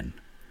Earth, then?"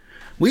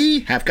 "We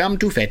have come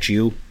to fetch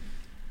you."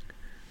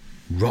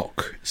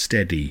 Rock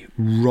steady,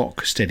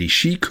 rock steady.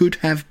 She could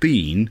have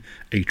been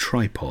a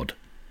tripod.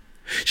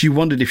 She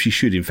wondered if she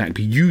should, in fact,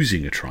 be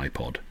using a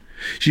tripod.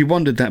 She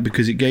wondered that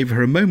because it gave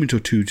her a moment or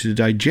two to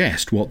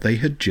digest what they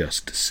had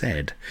just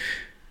said.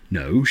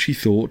 No, she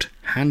thought,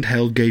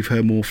 handheld gave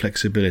her more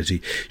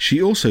flexibility.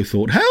 She also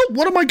thought, "Help!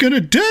 What am I going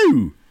to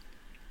do?"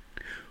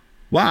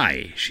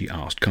 "Why," she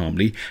asked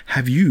calmly,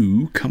 "have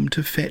you come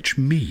to fetch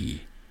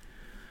me?"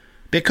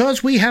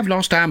 "Because we have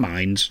lost our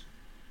minds."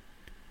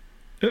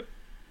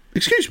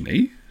 Excuse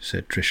me,"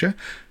 said Tricia.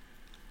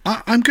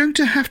 I'm going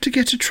to have to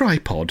get a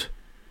tripod."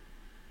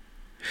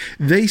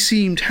 They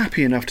seemed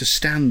happy enough to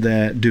stand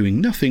there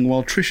doing nothing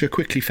while Tricia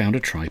quickly found a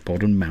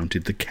tripod and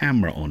mounted the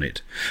camera on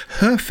it.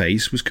 Her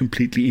face was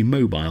completely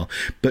immobile,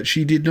 but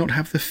she did not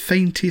have the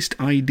faintest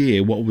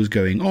idea what was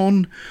going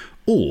on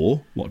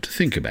or what to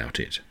think about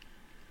it.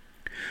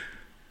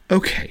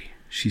 "Okay,"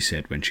 she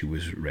said when she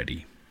was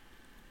ready.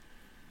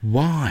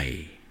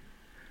 "Why?"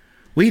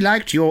 "We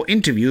liked your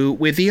interview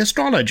with the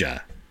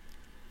astrologer."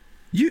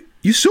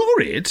 You saw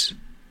it?"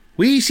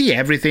 "We see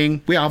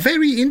everything. We are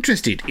very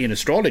interested in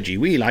astrology.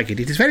 We like it.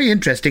 It is very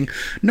interesting.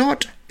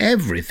 Not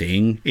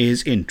everything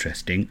is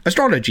interesting.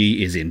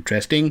 Astrology is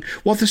interesting.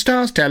 What the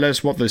stars tell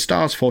us, what the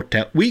stars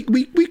foretell. We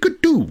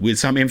could do with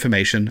some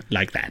information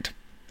like that."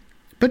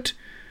 But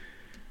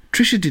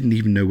Tricia didn't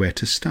even know where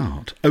to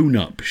start. Own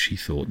up, she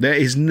thought. There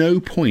is no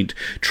point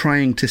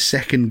trying to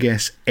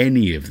second-guess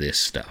any of this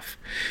stuff.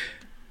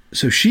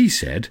 So she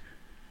said,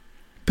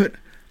 "But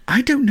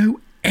I don't know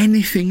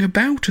anything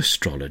about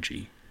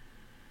astrology."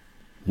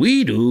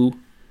 "We do."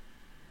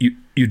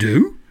 You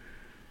do?"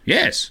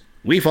 "Yes,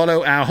 we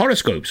follow our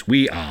horoscopes.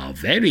 We are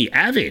very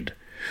avid.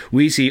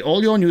 We see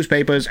all your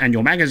newspapers and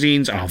your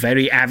magazines are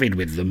very avid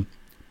with them.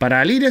 But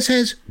our leader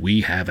says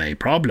we have a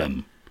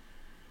problem."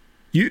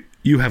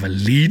 You have a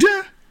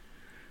leader?"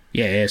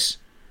 "Yes."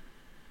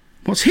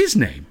 "What's his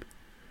name?"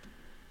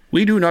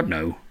 "We do not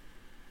know."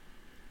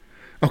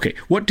 Okay,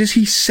 what does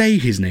he say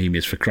his name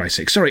is, for Christ's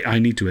sake? Sorry, I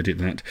need to edit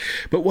that.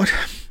 But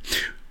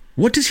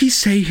what does he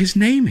say his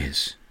name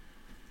is?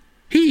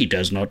 He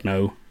does not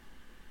know.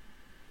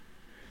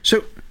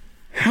 So,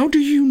 how do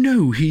you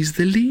know he's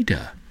the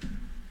leader?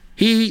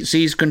 He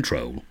sees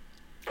control.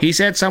 He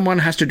said someone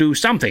has to do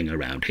something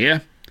around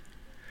here.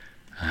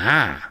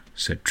 "Ah,"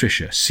 said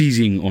Tricia,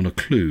 seizing on a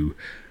clue.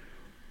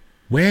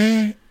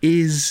 "Where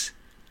is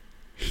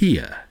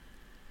here?"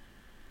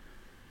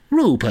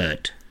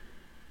 "Rupert."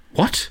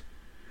 "What?"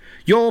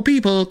 "Your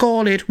people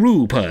call it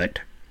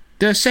Rupert.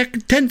 The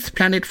 10th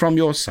planet from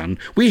your sun.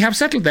 We have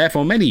settled there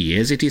for many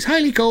years. It is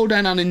highly cold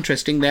and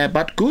uninteresting there,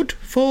 but good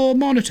for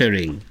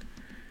monitoring."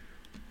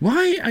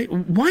 Why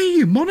are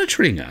you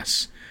monitoring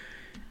us?"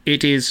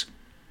 "It is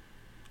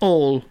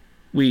all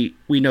we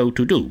know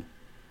to do."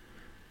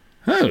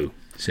 "Oh,"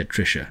 said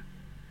Tricia.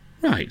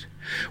 "Right.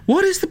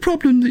 What is the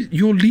problem that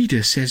your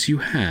leader says you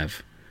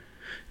have?"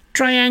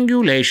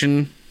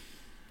 "Triangulation."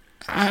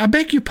 "I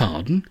beg your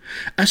pardon?"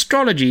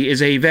 "Astrology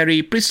is a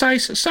very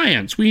precise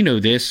science. We know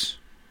this."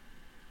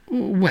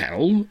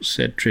 "Well,"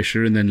 said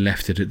Tricia, and then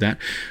left it at that.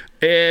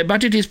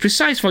 "But it is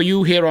precise for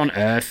you here on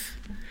Earth."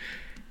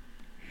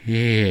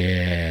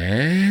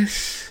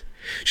 "Yes."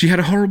 She had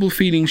a horrible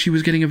feeling she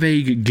was getting a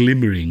vague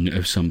glimmering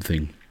of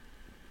something.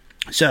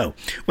 "So,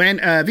 when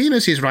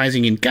Venus is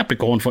rising in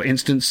Capricorn, for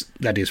instance,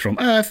 that is from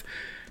Earth,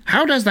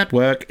 how does that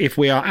work if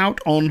we are out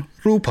on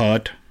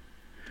Rupert?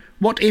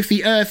 What if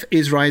the Earth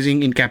is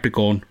rising in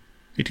Capricorn?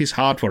 It is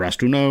hard for us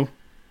to know.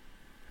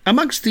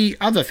 Amongst the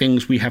other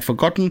things we have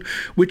forgotten,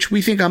 which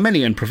we think are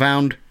many and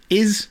profound,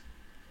 is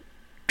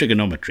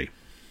trigonometry."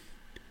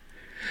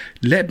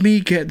 "Let me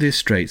get this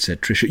straight,"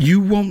 said Tricia. You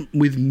want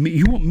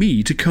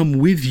me to come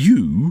with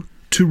you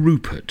to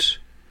Rupert?"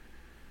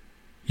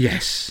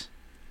 "Yes.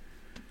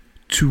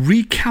 To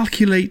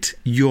recalculate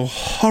your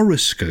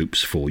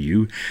horoscopes for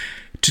you,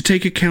 to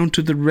take account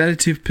of the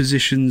relative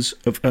positions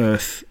of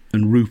Earth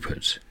and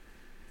Rupert?"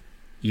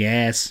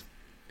 "Yes."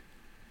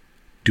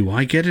 "Do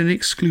I get an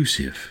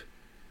exclusive?"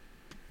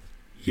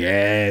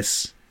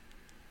 "Yes."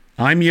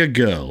 "I'm your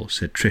girl,"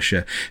 said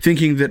Tricia,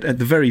 thinking that at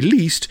the very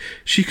least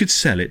she could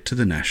sell it to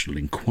the National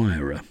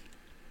Enquirer.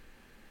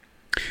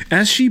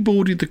 As she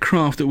boarded the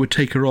craft that would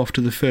take her off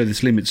to the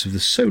furthest limits of the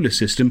solar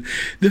system,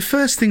 the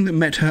first thing that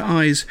met her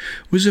eyes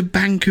was a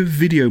bank of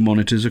video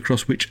monitors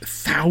across which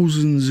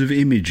thousands of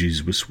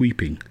images were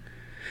sweeping.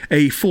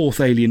 A fourth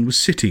alien was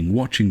sitting,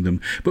 watching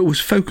them, but was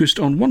focused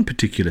on one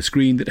particular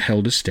screen that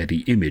held a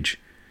steady image.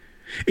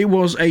 It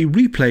was a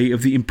replay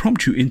of the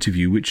impromptu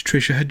interview which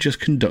Tricia had just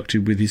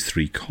conducted with his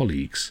 3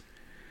 colleagues.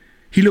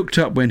 He looked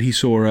up when he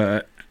saw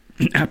her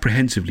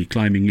apprehensively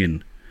climbing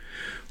in.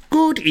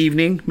 "Good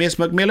evening, Miss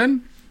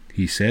Macmillan,"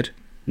 he said.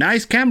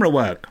 "Nice camera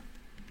work."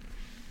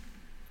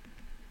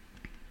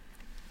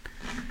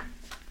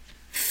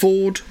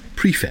 Ford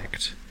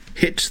Prefect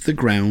hit the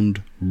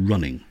ground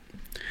running.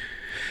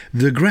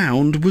 The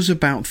ground was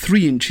about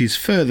 3 inches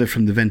further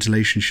from the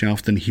ventilation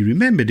shaft than he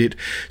remembered it,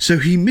 so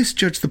he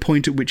misjudged the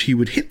point at which he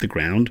would hit the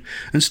ground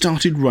and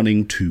started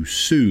running too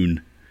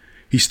soon.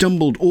 He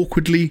stumbled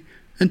awkwardly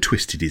and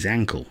twisted his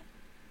ankle.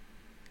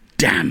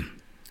 Damn!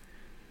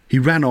 He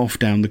ran off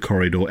down the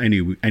corridor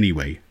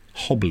anyway,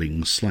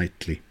 hobbling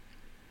slightly.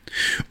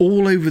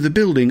 All over the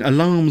building,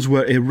 alarms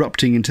were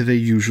erupting into their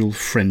usual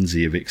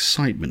frenzy of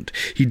excitement.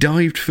 He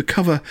dived for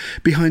cover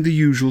behind the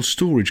usual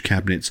storage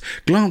cabinets,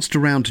 glanced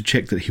around to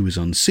check that he was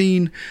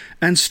unseen,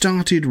 and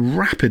started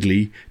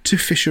rapidly to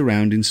fish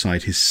around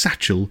inside his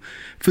satchel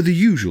for the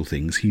usual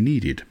things he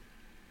needed.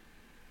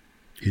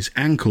 His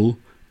ankle,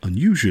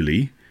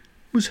 unusually,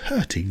 was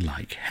hurting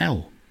like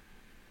hell.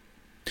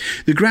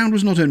 The ground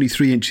was not only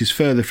 3 inches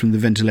further from the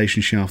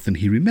ventilation shaft than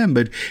he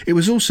remembered, it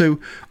was also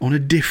on a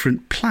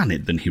different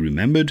planet than he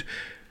remembered,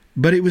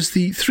 but it was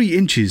the 3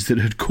 inches that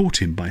had caught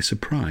him by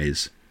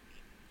surprise.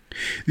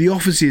 The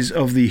offices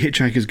of the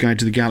Hitchhiker's Guide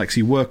to the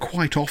Galaxy were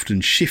quite often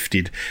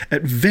shifted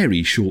at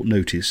very short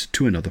notice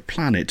to another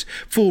planet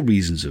for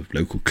reasons of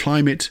local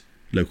climate,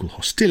 local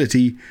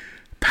hostility,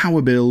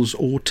 power bills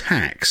or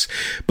tax,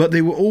 but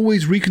they were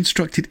always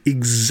reconstructed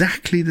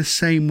exactly the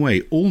same way,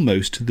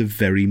 almost to the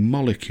very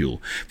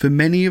molecule. For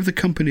many of the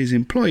company's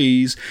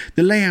employees,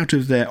 the layout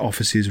of their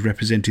offices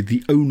represented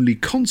the only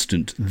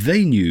constant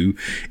they knew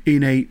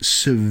in a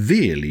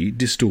severely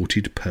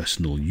distorted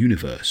personal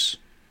universe.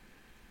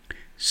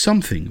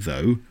 Something,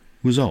 though,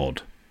 was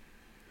odd.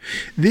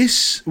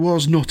 This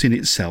was not in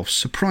itself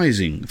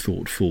surprising,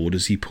 thought Ford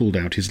as he pulled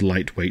out his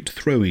lightweight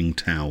throwing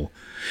towel.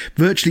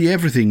 Virtually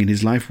everything in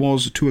his life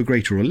was, to a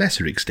greater or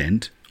lesser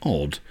extent,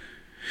 odd.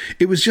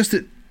 It was just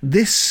that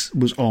this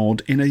was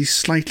odd in a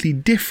slightly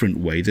different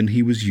way than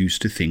he was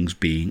used to things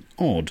being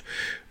odd,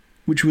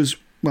 which was,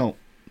 well,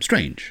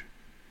 strange.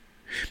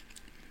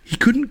 He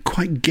couldn't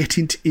quite get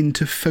it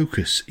into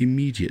focus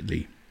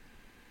immediately.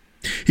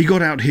 He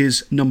got out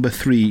his number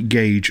 3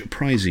 gauge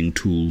prizing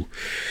tool.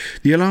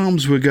 The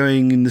alarms were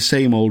going in the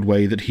same old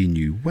way that he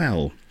knew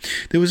well.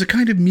 There was a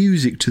kind of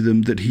music to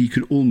them that he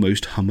could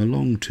almost hum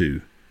along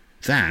to.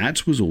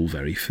 That was all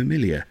very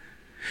familiar.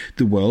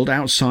 The world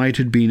outside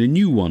had been a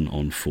new one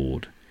on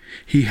Ford.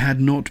 He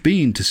had not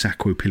been to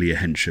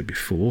Sacquopilia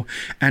before,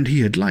 and he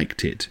had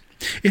liked it.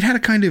 It had a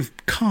kind of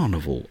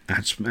carnival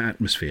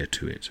atmosphere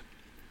to it.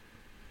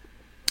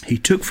 He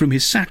took from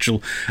his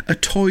satchel a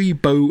toy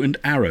bow and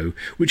arrow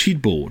which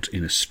he'd bought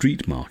in a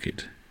street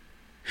market.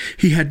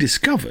 He had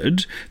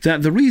discovered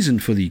that the reason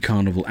for the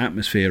carnival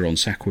atmosphere on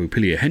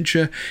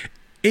Sacquopilia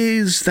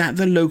is that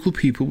the local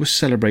people were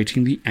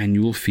celebrating the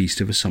annual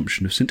feast of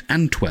Assumption of St.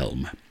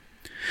 Antwelm.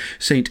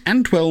 St.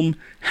 Antwelm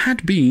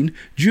had been,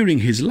 during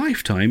his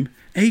lifetime,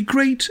 a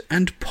great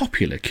and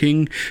popular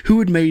king who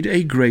had made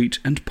a great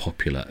and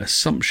popular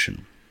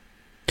assumption.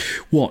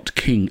 What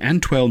King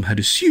Antwelm had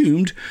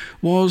assumed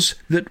was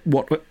that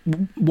what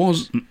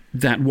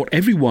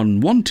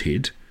everyone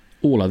wanted,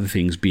 all other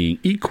things being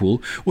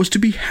equal, was to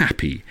be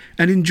happy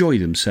and enjoy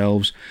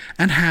themselves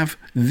and have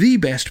the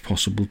best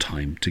possible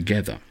time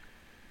together.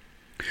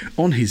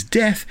 On his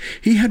death,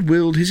 he had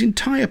willed his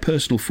entire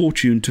personal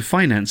fortune to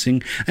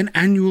financing an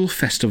annual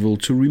festival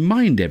to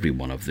remind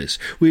everyone of this,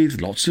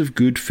 with lots of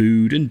good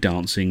food and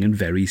dancing and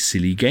very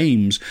silly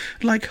games,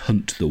 like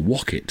Hunt the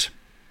Wocket.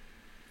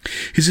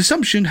 His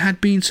assumption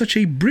had been such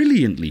a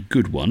brilliantly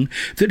good one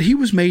that he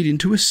was made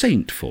into a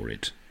saint for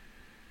it.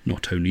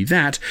 Not only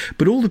that,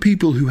 but all the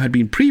people who had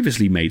been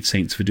previously made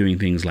saints for doing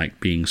things like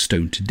being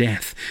stoned to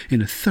death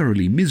in a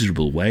thoroughly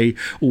miserable way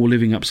or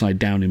living upside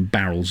down in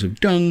barrels of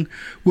dung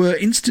were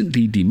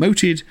instantly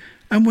demoted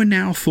and were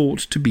now thought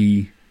to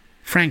be,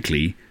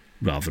 frankly,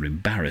 rather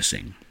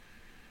embarrassing.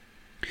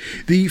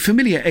 The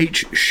familiar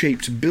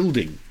H-shaped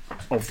building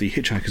of the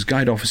Hitchhiker's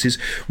Guide offices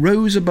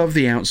rose above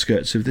the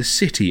outskirts of the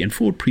city, and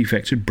Ford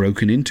Prefect had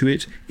broken into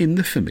it in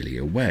the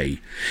familiar way.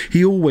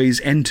 He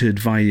always entered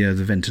via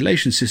the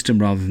ventilation system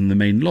rather than the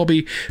main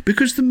lobby,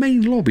 because the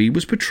main lobby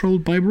was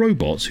patrolled by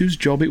robots whose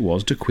job it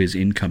was to quiz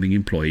incoming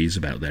employees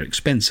about their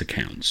expense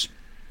accounts.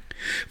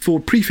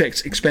 Ford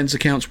Prefect's expense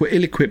accounts were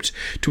ill-equipped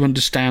to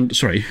understand...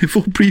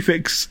 Ford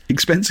Prefect's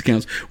expense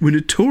accounts were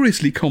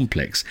notoriously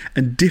complex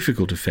and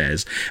difficult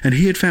affairs, and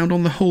he had found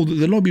on the whole that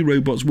the lobby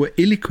robots were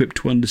ill-equipped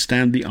to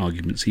understand the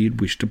arguments he had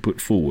wished to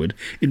put forward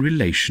in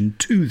relation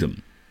to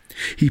them.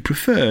 He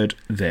preferred,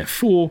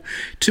 therefore,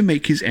 to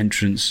make his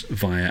entrance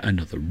via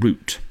another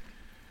route.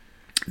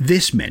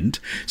 This meant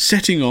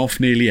setting off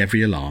nearly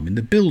every alarm in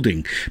the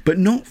building, but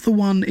not the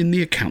one in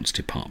the accounts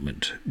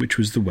department, which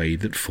was the way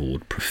that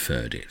Ford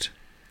preferred it.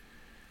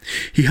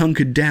 He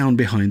hunkered down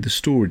behind the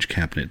storage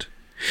cabinet.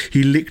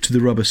 He licked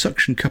the rubber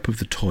suction cup of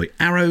the toy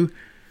arrow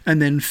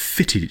and then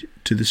fitted it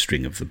to the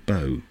string of the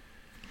bow.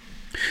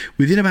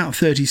 Within about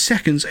 30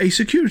 seconds, a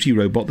security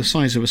robot the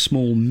size of a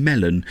small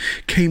melon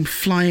came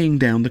flying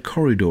down the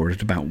corridor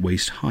at about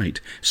waist height,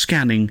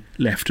 scanning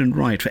left and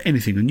right for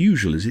anything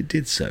unusual as it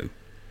did so.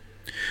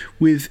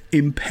 With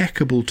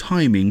impeccable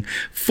timing,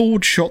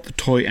 Ford shot the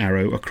toy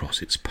arrow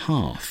across its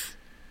path.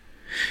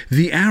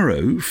 The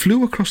arrow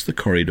flew across the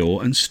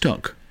corridor and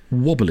stuck,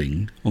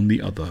 wobbling, on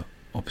the other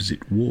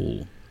opposite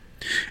wall.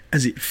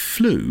 As it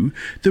flew,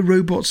 the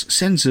robot's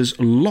sensors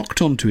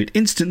locked onto it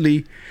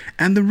instantly,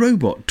 and the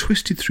robot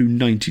twisted through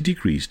 90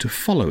 degrees to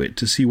follow it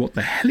to see what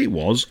the hell it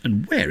was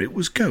and where it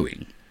was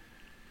going.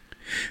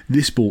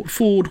 This bought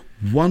Ford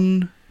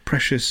one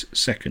precious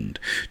second,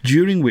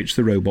 during which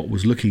the robot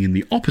was looking in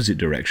the opposite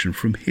direction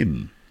from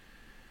him.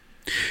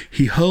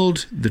 He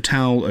hurled the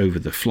towel over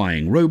the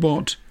flying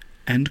robot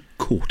and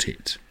caught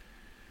it.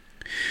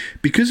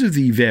 Because of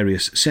the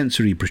various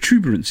sensory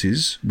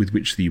protuberances with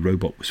which the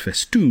robot was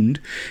festooned,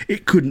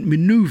 it couldn't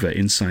manoeuvre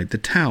inside the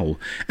towel,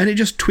 and it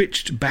just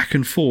twitched back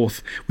and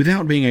forth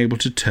without being able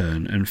to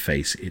turn and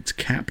face its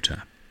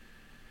captor.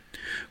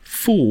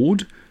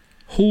 Ford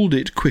hauled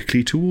it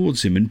quickly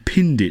towards him and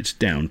pinned it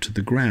down to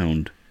the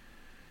ground.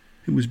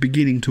 It was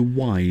beginning to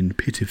whine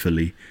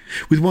pitifully.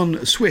 With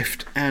one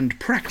swift and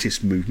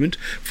practiced movement,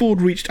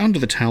 Ford reached under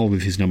the towel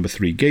with his number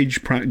 3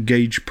 gauge prizing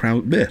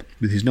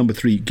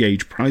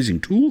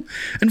tool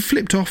and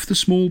flipped off the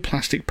small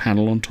plastic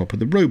panel on top of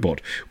the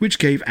robot, which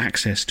gave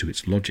access to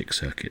its logic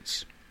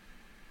circuits.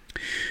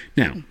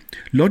 Now,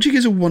 logic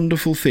is a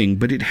wonderful thing,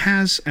 but it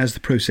has, as the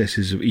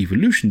processes of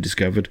evolution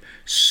discovered,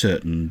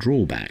 certain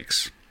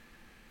drawbacks.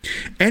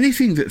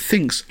 Anything that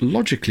thinks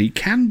logically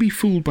can be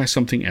fooled by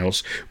something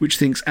else which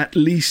thinks at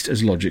least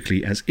as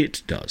logically as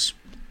it does.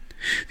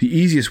 The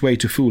easiest way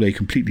to fool a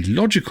completely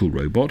logical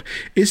robot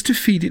is to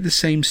feed it the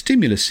same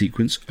stimulus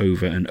sequence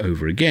over and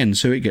over again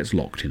so it gets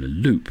locked in a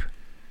loop.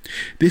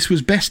 This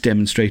was best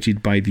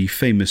demonstrated by the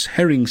famous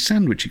herring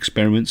sandwich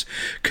experiments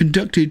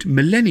conducted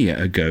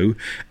millennia ago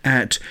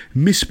at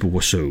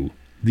Mispwaso,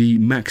 the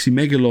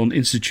Maximegalon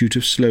Institute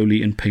of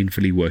slowly and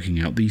painfully working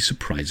out the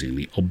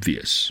surprisingly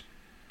obvious.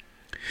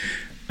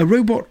 A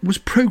robot was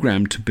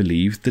programmed to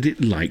believe that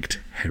it liked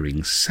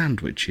herring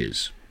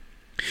sandwiches.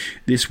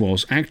 This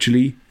was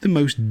actually the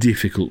most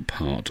difficult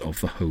part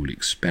of the whole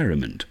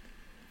experiment.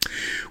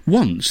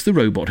 Once the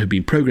robot had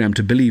been programmed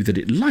to believe that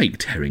it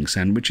liked herring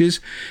sandwiches,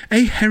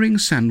 a herring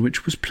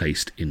sandwich was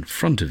placed in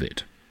front of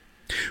it.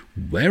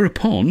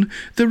 Whereupon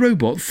the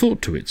robot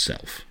thought to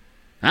itself,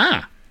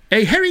 "Ah,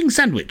 a herring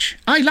sandwich!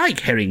 I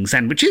like herring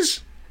sandwiches!"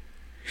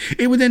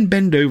 It would then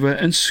bend over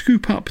and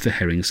scoop up the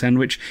herring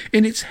sandwich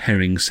in its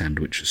herring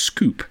sandwich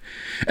scoop,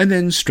 and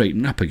then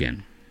straighten up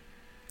again.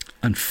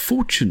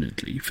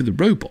 Unfortunately for the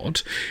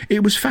robot,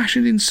 it was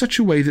fashioned in such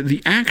a way that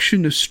the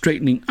action of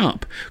straightening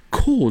up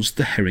caused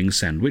the herring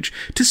sandwich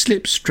to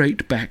slip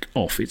straight back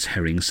off its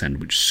herring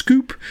sandwich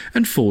scoop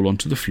and fall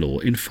onto the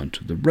floor in front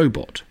of the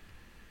robot.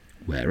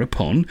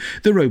 Whereupon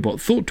the robot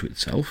thought to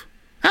itself,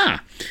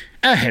 "Ah,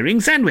 a herring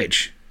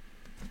sandwich!"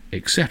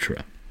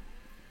 etc.,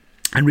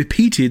 and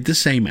repeated the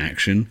same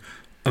action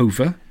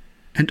over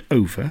and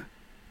over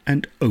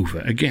and over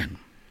again.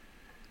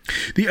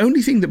 The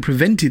only thing that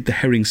prevented the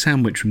herring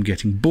sandwich from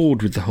getting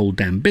bored with the whole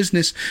damn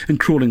business and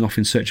crawling off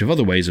in search of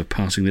other ways of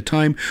passing the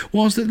time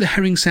was that the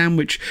herring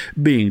sandwich,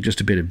 being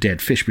just a bit of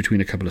dead fish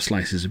between a couple of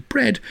slices of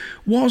bread,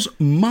 was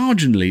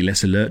marginally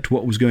less alert to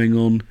what was going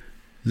on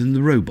than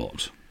the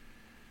robot.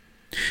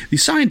 The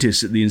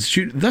scientists at the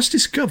Institute thus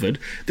discovered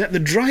that the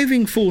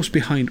driving force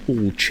behind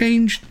all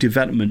change,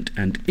 development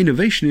and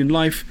innovation in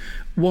life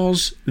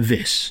was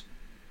this: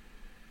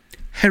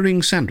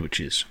 herring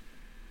sandwiches.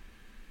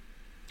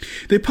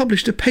 They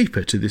published a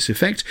paper to this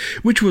effect,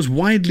 which was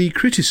widely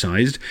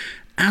criticised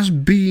as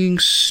being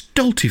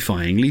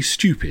stultifyingly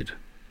stupid.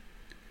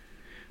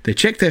 They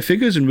checked their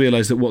figures and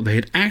realised that what they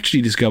had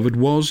actually discovered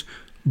was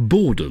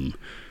boredom,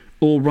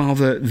 or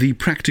rather the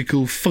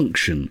practical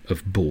function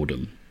of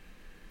boredom.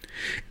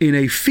 In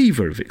a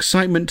fever of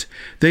excitement,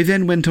 they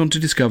then went on to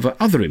discover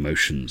other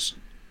emotions,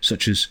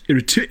 such as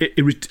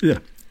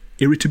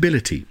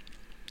irritability,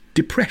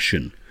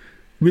 depression,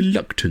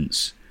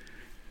 reluctance,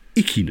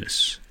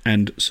 ickiness,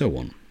 and so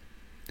on.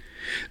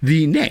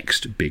 The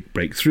next big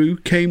breakthrough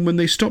came when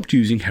they stopped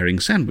using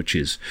herring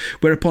sandwiches,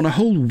 whereupon a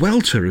whole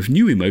welter of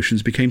new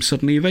emotions became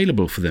suddenly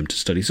available for them to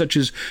study, such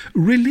as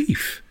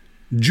relief,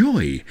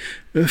 joy,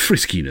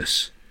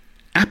 friskiness,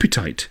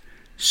 appetite,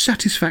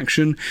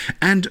 satisfaction,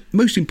 and,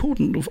 most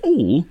important of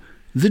all,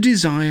 the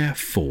desire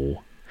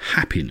for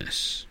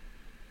happiness.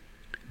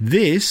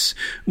 This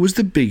was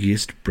the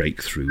biggest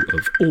breakthrough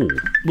of all.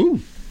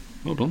 Ooh,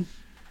 hold on.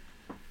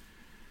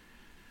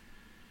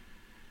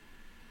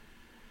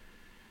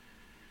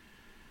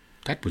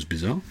 That was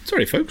bizarre.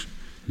 Sorry, folks.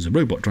 There's a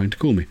robot trying to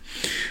call me.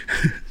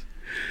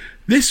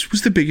 This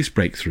was the biggest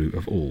breakthrough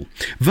of all.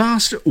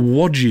 Vast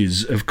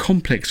wadges of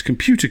complex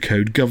computer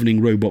code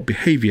governing robot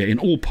behaviour in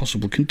all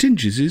possible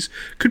contingencies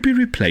could be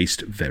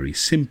replaced very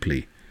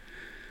simply.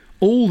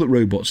 All that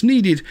robots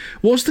needed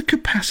was the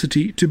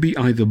capacity to be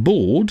either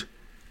bored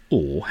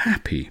or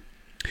happy,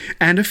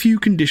 and a few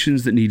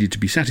conditions that needed to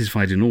be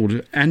satisfied in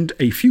order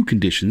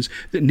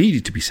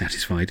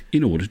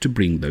to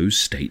bring those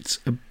states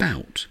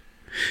about.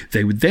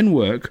 They would then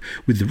work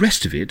with the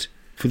rest of it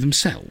for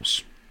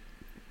themselves.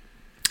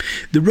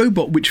 The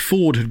robot which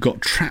Ford had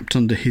got trapped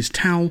under his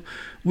towel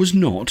was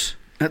not,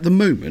 at the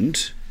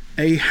moment,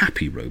 a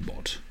happy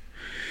robot.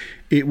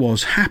 It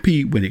was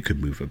happy when it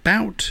could move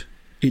about.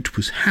 It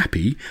was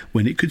happy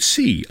when it could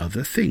see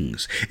other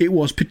things. It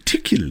was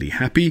particularly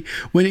happy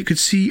when it could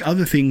see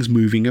other things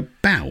moving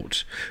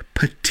about,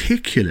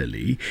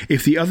 particularly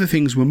if the other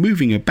things were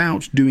moving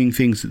about doing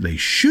things that they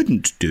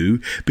shouldn't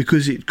do,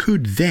 because it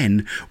could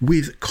then,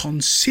 with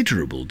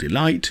considerable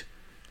delight,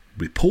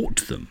 report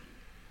them.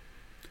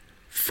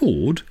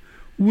 Ford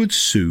would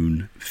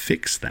soon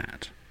fix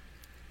that.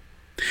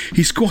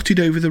 He squatted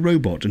over the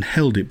robot and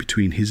held it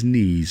between his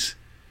knees.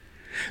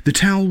 The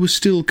towel was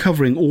still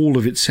covering all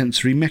of its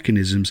sensory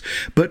mechanisms,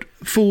 but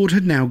Ford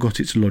had now got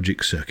its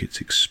logic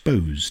circuits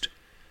exposed.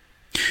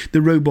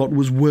 The robot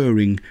was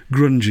whirring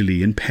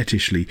grungily and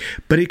pettishly,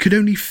 but it could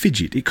only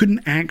fidget. It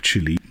couldn't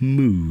actually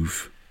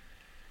move.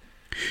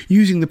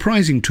 Using the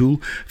prizing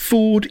tool,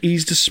 Ford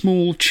eased a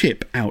small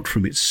chip out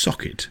from its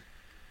socket.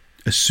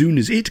 As soon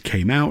as it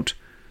came out,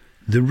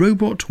 the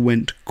robot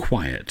went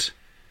quiet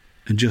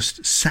and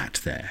just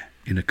sat there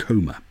in a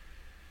coma.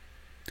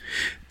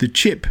 The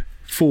chip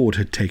Ford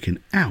had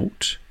taken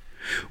out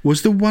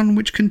was the one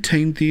which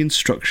contained the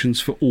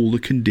instructions for all the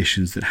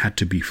conditions that had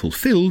to be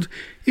fulfilled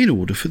in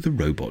order for the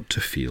robot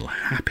to feel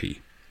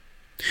happy.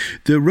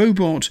 The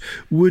robot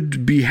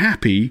would be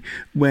happy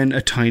when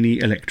a tiny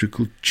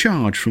electrical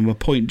charge from a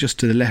point just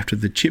to the left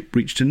of the chip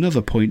reached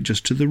another point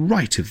just to the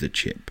right of the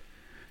chip.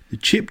 The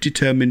chip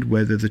determined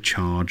whether the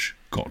charge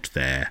got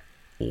there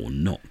or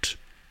not.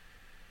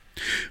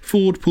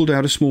 Ford pulled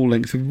out a small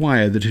length of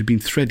wire that had been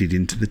threaded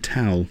into the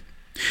towel.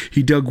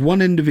 He dug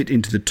one end of it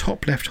into the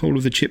top left hole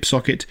of the chip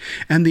socket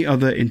and the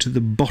other into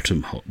the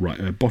bottom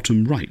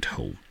right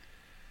hole.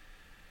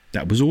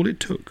 That was all it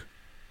took.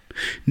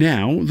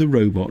 Now the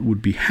robot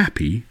would be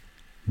happy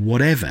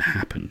whatever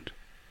happened.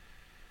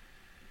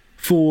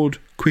 Ford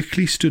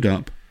quickly stood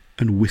up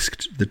and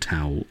whisked the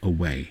towel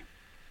away.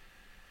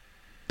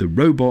 The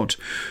robot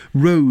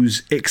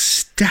rose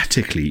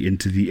ecstatically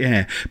into the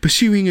air,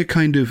 pursuing a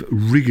kind of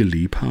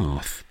wriggly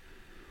path.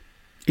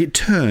 It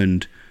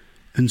turned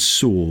and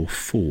saw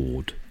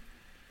Ford.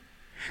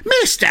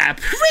 "Mr.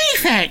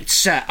 Prefect,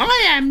 sir,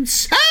 I am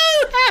so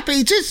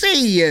happy to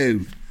see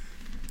you."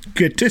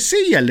 "Good to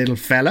see you, little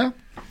fella,"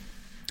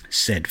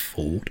 said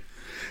Ford.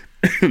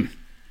 I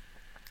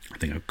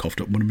think I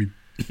coughed up one of my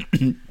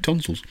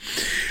tonsils.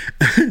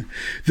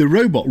 The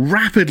robot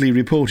rapidly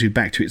reported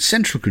back to its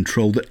central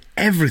control that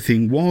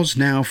everything was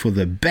now for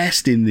the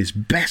best in this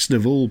best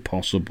of all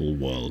possible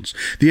worlds.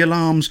 The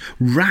alarms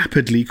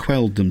rapidly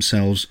quelled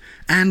themselves,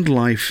 and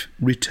life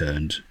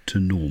returned to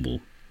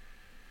normal.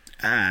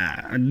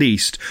 At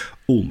least,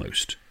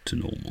 almost to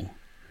normal.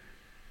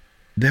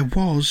 There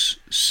was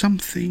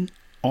something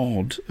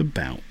odd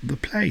about the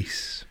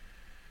place.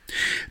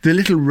 The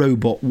little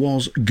robot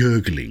was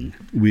gurgling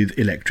with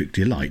electric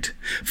delight.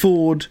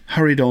 Ford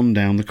hurried on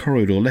down the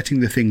corridor, letting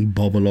the thing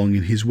bob along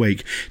in his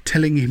wake,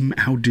 telling him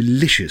how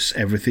delicious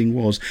everything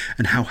was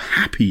and how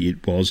happy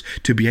it was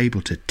to be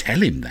able to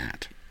tell him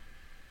that.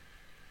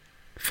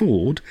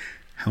 Ford,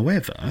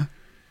 however,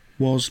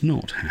 was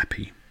not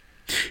happy.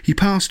 He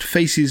passed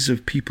faces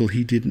of people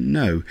he didn't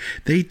know.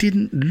 They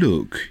didn't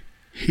look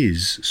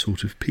his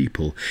sort of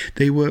people.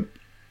 They were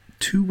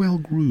too well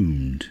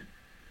groomed.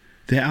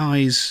 Their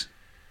eyes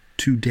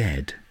too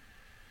dead.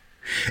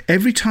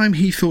 Every time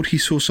he thought he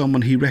saw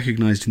someone he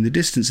recognised in the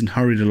distance and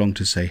hurried along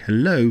to say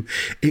hello,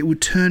 it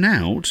would turn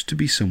out to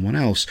be someone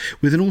else,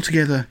 with an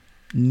altogether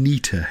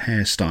neater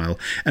hairstyle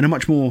and a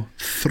much more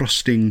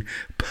thrusting,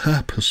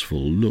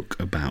 purposeful look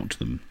about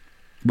them.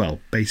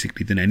 Well,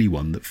 basically than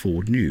anyone that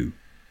Ford knew.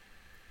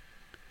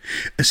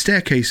 A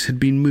staircase had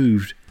been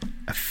moved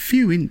a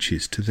few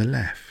inches to the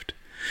left.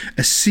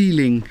 A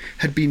ceiling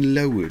had been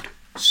lowered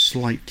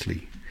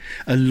slightly.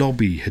 A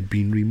lobby had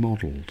been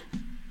remodelled.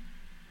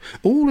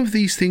 All of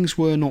these things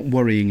were not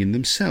worrying in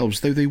themselves,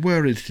 though they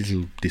were a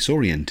little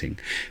disorienting.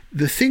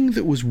 The thing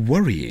that was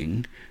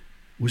worrying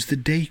was the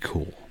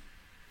decor.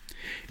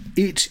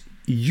 It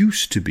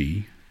used to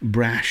be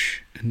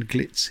brash and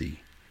glitzy.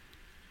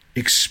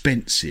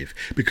 Expensive,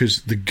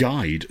 because the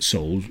guide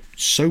sold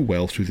so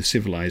well through the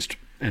civilised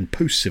and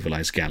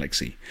post-civilised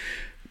galaxy.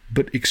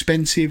 But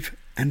expensive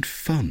and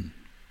fun.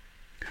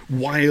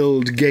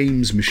 Wild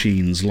games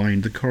machines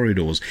lined the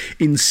corridors.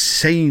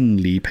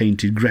 Insanely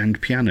painted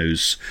grand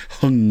pianos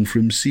hung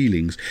from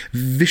ceilings.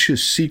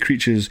 Vicious sea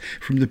creatures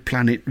from the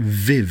planet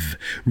Viv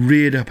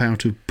reared up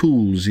out of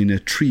pools in a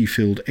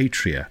tree-filled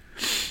atria.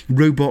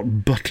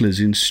 Robot butlers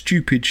in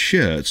stupid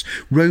shirts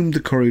roamed the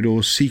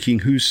corridors seeking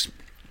whose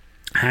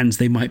hands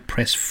they might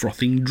press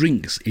frothing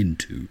drinks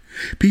into.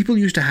 People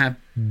used to have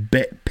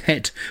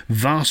pet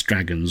vast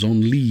dragons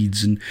on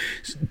leads and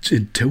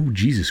oh,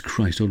 Jesus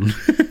Christ, hold on.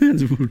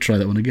 We'll try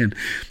that one again.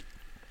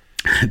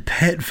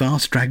 pet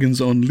vast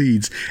dragons on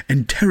leads,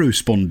 and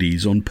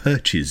pterospondes on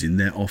perches in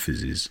their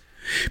offices.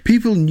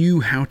 People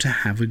knew how to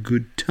have a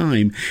good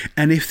time,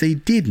 and if they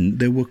didn't,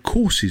 there were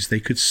courses they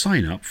could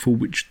sign up for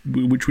which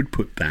would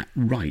put that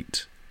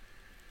right.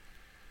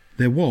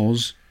 There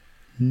was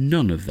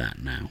none of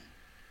that now.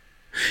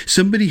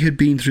 Somebody had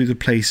been through the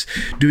place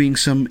doing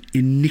some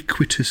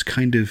iniquitous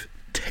kind of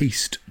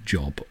taste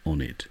job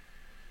on it.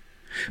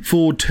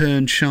 Ford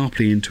turned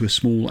sharply into a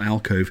small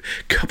alcove,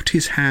 cupped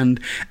his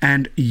hand,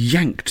 and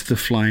yanked the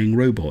flying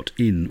robot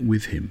in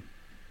with him.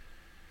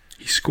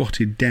 He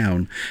squatted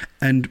down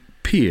and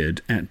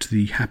peered at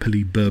the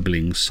happily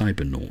burbling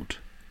cybernaut.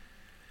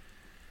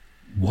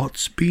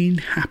 "What's been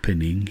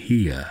happening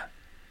here?"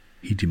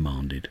 he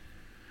demanded.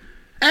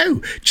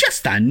 "Oh,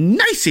 just the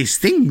nicest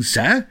thing,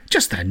 sir.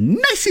 Just the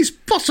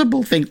nicest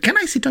possible thing. Can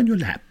I sit on your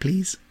lap,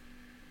 please?"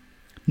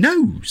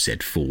 "No,"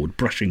 said Ford,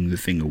 brushing the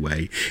thing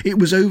away. It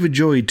was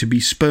overjoyed to be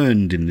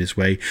spurned in this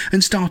way,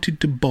 and started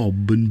to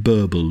bob and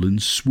burble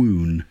and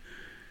swoon.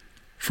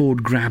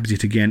 Ford grabbed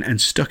it again and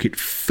stuck it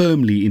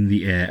firmly in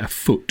the air a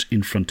foot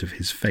in front of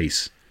his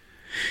face.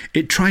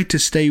 It tried to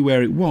stay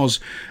where it was,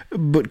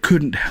 but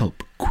couldn't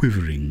help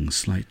quivering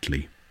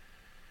slightly.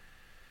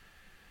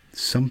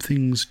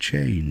 "Something's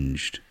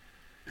changed,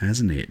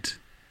 hasn't it?"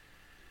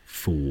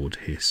 Ford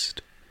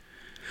hissed.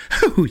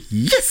 "Oh,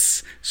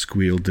 yes,"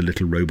 squealed the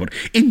little robot,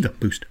 "in the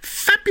most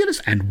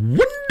fabulous and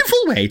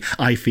wonderful way.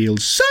 I feel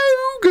so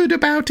good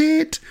about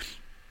it."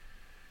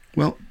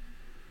 "Well,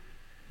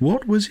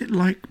 what was it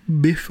like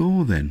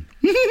before then?"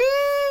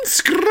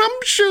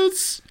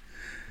 "Scrumptious."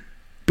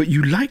 "But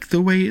you like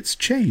the way it's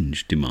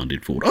changed?"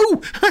 demanded Ford.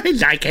 "Oh, I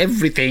like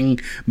everything,"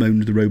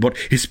 moaned the robot,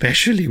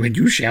 "especially when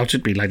you shout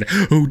at me like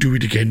that. Oh, do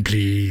it again,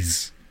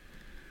 please."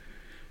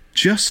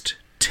 "Just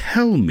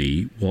tell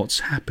me what's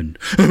happened."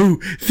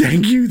 "Oh,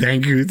 thank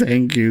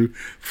you,"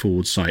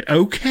 Ford sighed.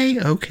 Okay.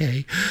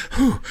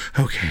 Oh,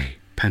 okay,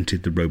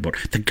 panted the robot.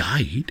 "The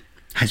guide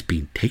has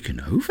been taken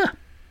over.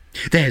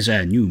 There's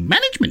a new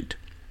management.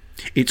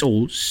 It's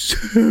all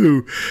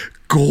so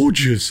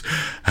gorgeous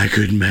I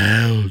could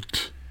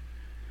melt.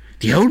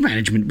 The old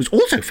management was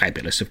also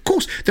fabulous, of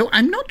course, though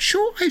I'm not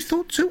sure I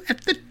thought so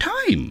at the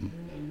time."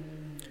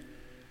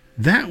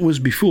 "That was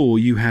before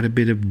you had a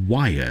bit of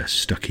wire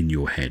stuck in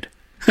your head."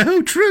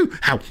 "How true!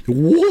 How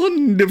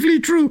wonderfully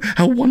true!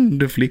 How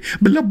wonderfully,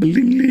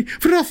 blubberingly,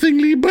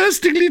 frothingly,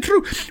 burstingly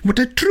true! What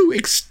a true,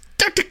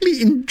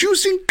 ecstatically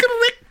inducing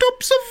correct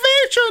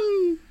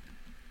observation!"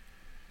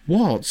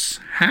 "What's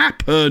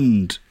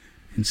happened?"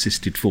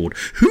 insisted Ford.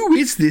 "Who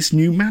is this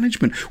new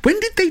management? When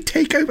did they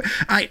take over?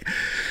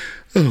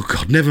 Oh,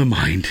 God, never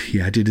mind," he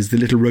added as the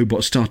little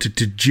robot started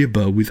to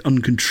gibber with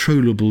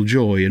uncontrollable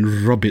joy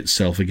and rub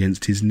itself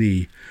against his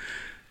knee.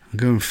 "I'll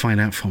go and find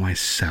out for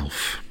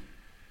myself."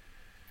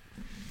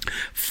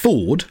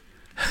 Ford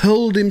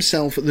hurled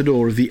himself at the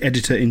door of the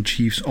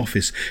editor-in-chief's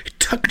office,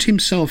 tucked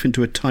himself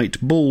into a tight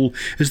ball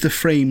as the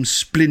frame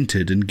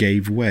splintered and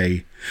gave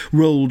way,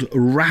 rolled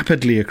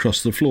rapidly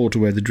across the floor to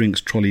where the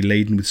drinks trolley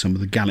laden with some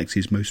of the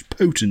galaxy's most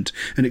potent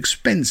and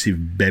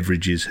expensive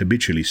beverages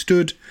habitually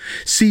stood,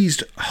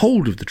 seized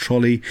hold of the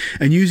trolley,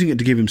 and using it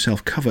to give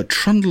himself cover,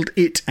 trundled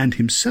it and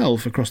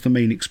himself across the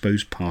main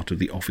exposed part of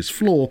the office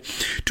floor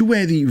to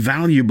where the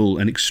valuable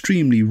and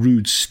extremely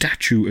rude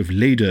statue of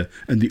Leda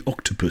and the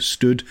octopus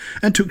stood,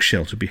 and took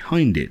shelter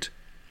behind it.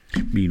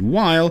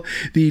 Meanwhile,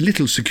 the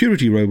little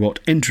security robot,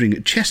 entering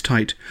at chest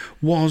height,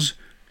 was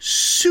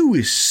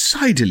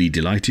suicidally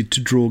delighted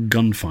to draw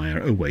gunfire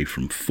away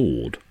from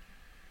Ford.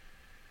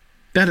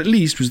 That at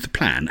least was the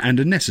plan, and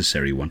a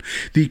necessary one.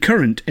 The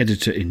current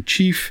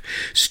editor-in-chief,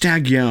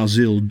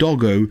 Stagyar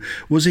Doggo,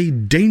 was a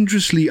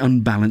dangerously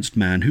unbalanced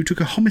man who took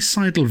a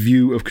homicidal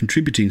view of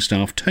contributing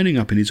staff turning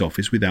up in his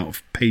office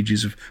without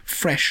pages of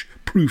fresh,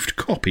 proofed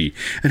copy,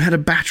 and had a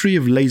battery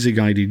of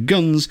laser-guided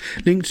guns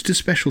linked to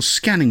special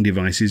scanning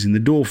devices in the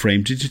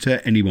doorframe to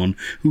deter anyone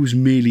who was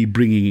merely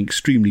bringing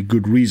extremely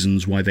good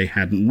reasons why they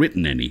hadn't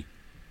written any.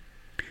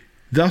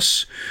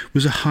 Thus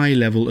was a high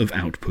level of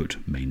output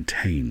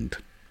maintained.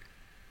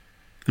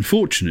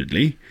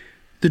 Unfortunately,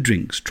 the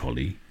drinks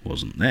trolley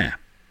wasn't there.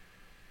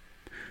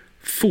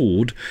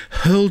 Ford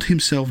hurled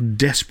himself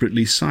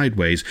desperately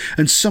sideways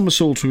and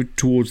somersaulted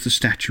towards the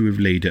statue of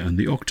Leda and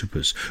the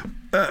octopus,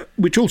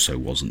 which also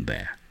wasn't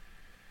there.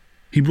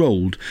 He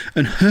rolled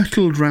and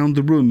hurtled round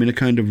the room in a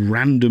kind of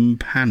random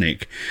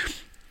panic,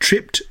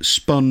 tripped,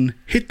 spun,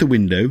 hit the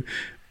window,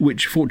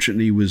 which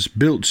fortunately was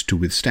built to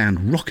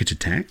withstand rocket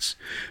attacks,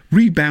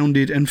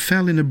 rebounded and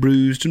fell in a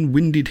bruised and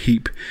winded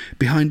heap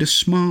behind a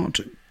smart,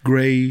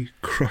 grey,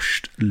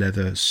 crushed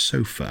leather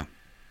sofa,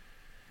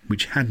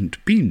 which hadn't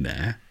been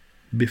there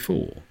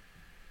before.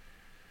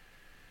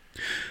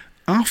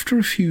 After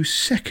a few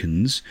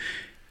seconds,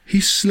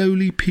 he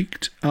slowly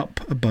peeked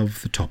up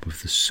above the top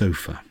of the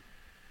sofa.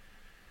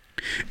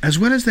 As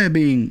well as there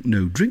being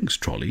no drinks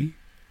trolley,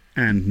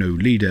 and no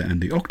Leda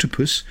and the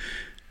octopus,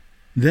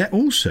 there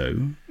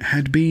also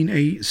had been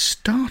a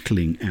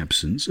startling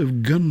absence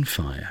of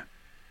gunfire.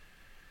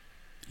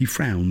 He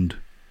frowned.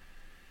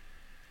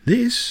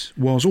 This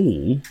was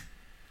all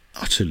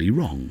utterly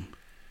wrong.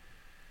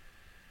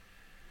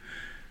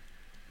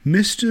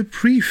 "Mr.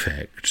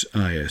 Prefect,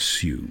 I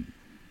assume,"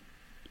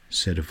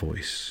 said a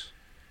voice.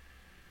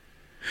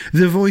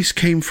 The voice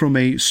came from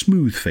a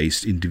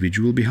smooth-faced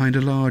individual behind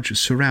a large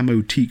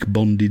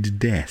ceramo-teak-bonded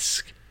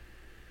desk.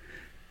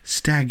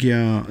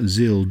 Stagyar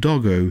Zil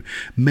Doggo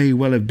may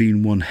well have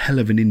been one hell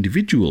of an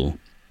individual,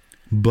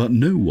 but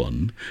no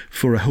one,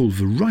 for a whole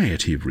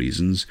variety of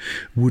reasons,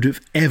 would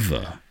have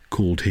ever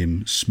called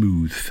him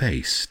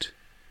smooth-faced.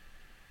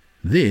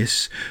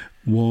 This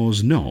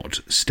was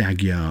not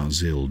Stagyar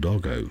Zil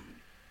Doggo.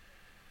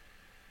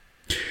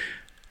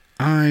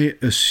 "I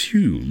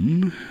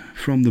assume,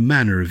 from the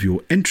manner of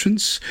your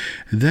entrance,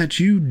 that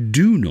you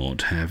do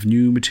not have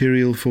new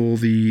material for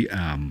the,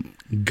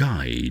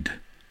 guide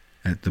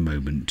at the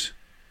moment,"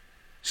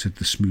 said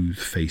the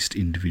smooth-faced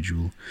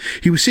individual.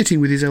 He was sitting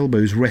with his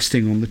elbows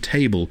resting on the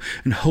table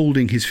and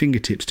holding his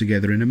fingertips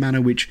together in a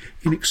manner which,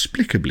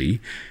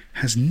 inexplicably,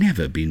 has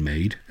never been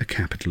made a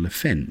capital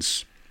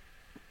offence.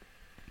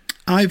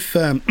 "I've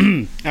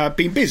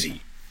been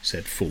busy,"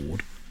 said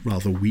Ford,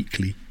 rather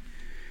weakly.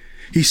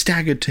 He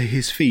staggered to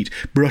his feet,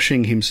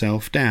 brushing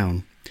himself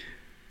down.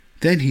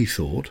 Then he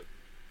thought,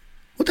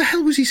 what the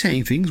hell was he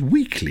saying things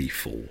weakly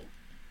for?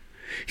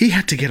 He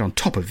had to get on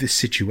top of this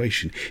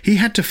situation. He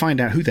had to find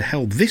out who the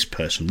hell this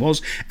person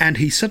was, and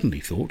he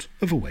suddenly thought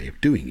of a way of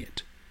doing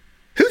it.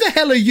 "Who the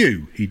hell are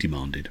you?" he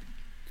demanded.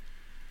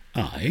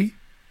 "I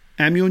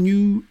am your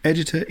new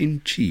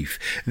editor-in-chief.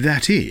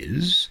 That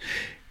is,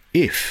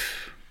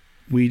 if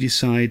we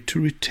decide to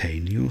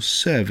retain your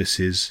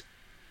services.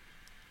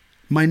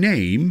 My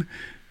name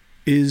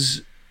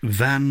is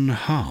Van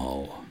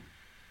Hal."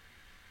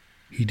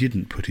 He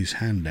didn't put his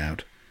hand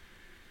out.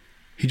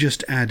 He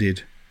just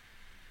added,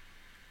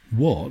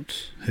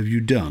 "What have you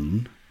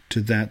done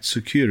to that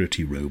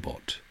security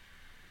robot?"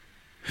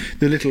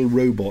 The little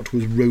robot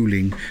was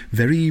rolling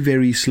very,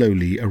 very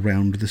slowly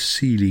around the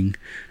ceiling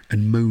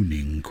and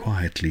moaning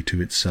quietly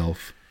to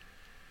itself.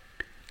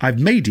 "I've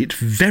made it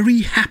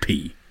very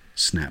happy,"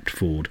 snapped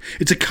Ford.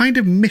 "It's a kind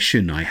of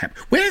mission I have."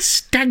 "Where's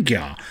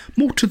Stagyar?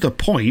 More to the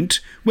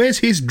point, where's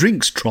his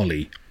drinks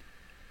trolley?"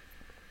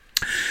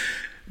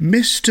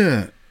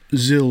 "Mr.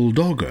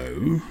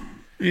 Zildoggo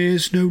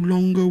is no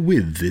longer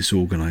with this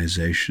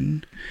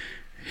organisation.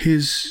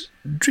 His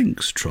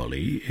drinks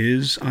trolley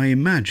is, I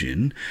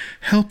imagine,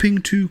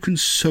 helping to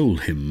console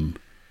him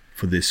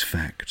for this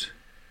fact."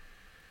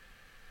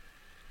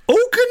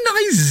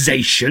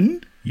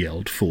 "Organisation?"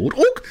 yelled Ford.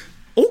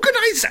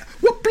 Organiser?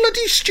 What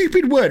bloody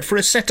stupid word for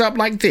a set-up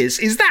like this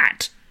is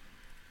that?"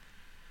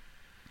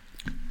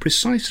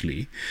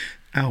 "Precisely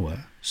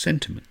our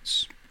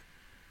sentiments.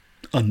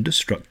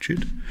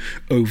 Under-structured,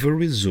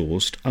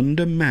 over-resourced,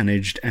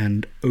 under-managed,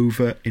 and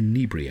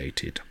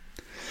over-inebriated."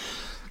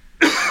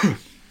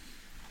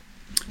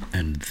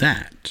 "And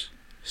that,"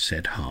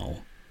 said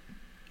Hal,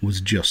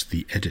 "was just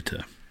the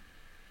editor."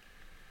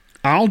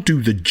 "I'll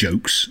do the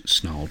jokes,"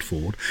 snarled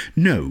Ford.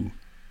 "No,"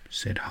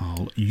 said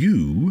Hal,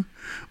 "you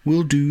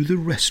will do the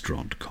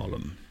restaurant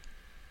column."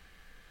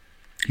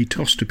 He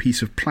tossed a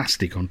piece of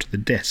plastic onto the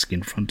desk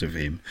in front of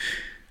him.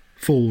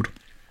 Ford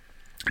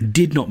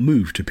did not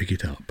move to pick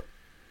it up.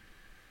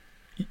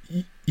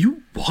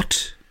 "You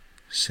what?"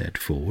 said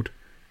Ford.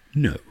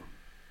 "No.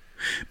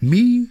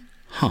 Me,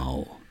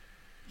 Hal.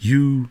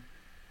 You,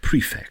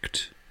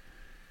 Prefect.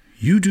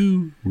 You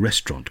do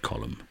restaurant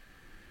column.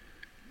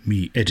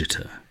 Me,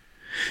 editor.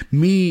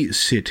 Me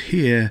sit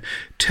here,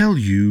 tell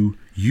you,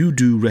 you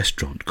do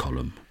restaurant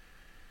column.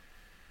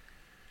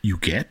 You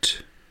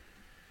get?"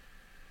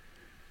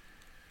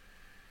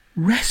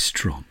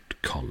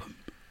 "Restaurant column,"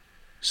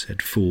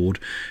 said Ford,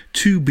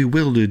 too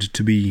bewildered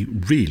to be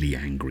really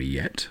angry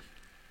yet.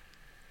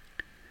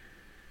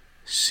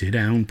 "Sit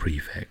down,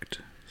 Prefect,"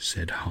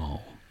 said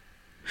Hal.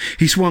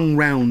 He swung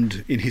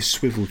round in his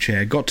swivel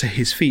chair, got to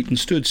his feet, and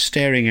stood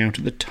staring out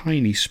at the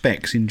tiny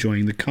specks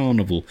enjoying the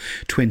carnival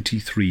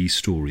 23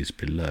 stories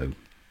below.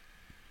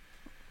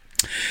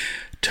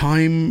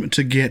 "Time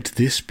to get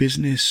this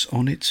business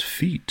on its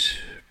feet,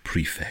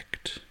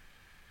 Prefect.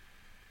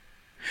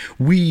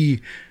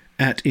 We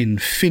at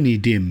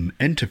Infinidim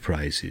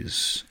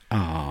Enterprises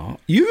are..."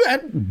 "You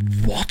at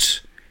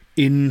what?"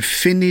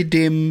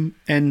 "Infinidim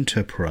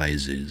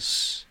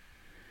Enterprises.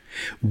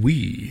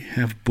 We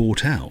have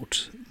bought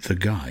out the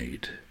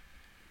guide."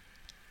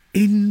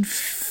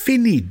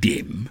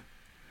 "Infinidim?"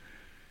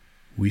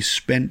 "We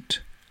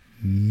spent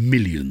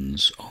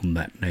millions on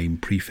that name,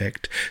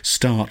 Prefect.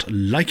 Start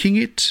liking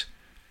it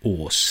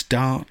or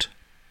start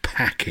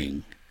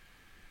packing."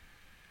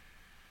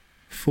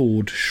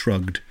 Ford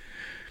shrugged.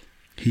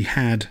 He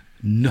had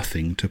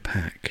nothing to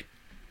pack.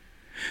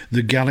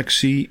 "The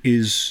galaxy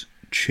is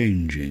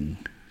changing,"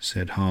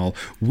 said Hal.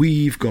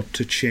 "We've got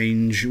to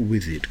change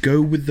with it.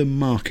 Go with the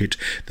market.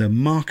 The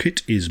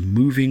market is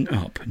moving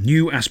up.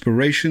 New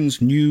aspirations,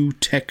 new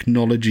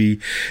technology.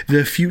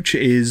 The future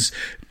is..."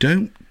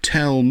 "Don't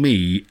tell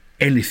me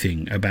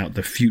anything about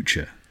the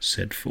future,"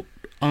 said Ford.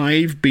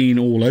 "I've been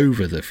all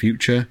over the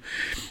future.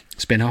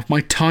 Spend half my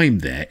time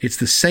there. It's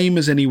the same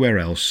as anywhere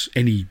else,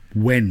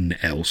 when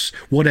else,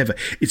 whatever.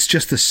 It's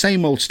just the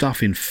same old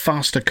stuff in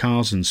faster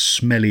cars and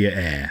smellier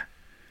air.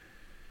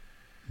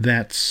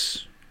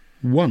 That's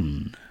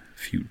one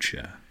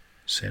future,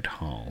 said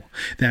Hal.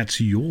 That's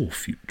your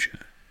future,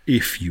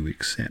 if you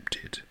accept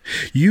it.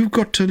 You've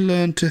got to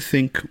learn to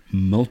think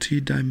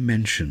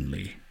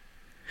multidimensionally.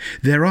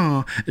 There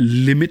are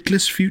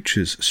limitless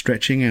futures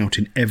stretching out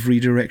in every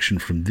direction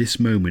from this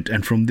moment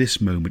and from this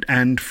moment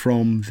and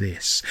from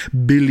this.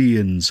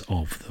 Billions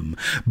of them,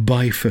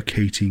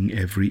 bifurcating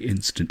every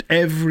instant.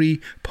 Every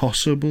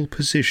possible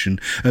position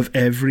of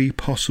every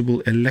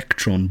possible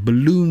electron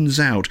balloons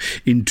out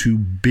into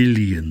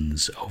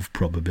billions of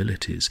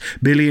probabilities.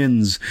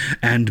 Billions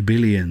and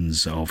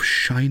billions of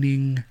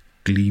shining,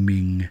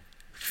 gleaming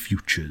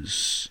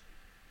futures.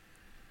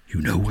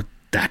 You know what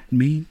that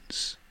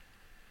means?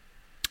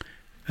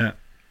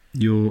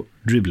 You're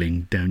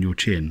dribbling down your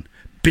chin.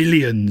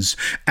 Billions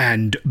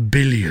and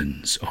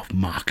billions of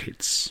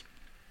markets.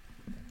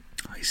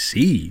 I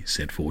see,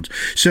 said Ford.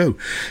 So,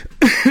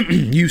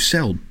 you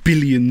sell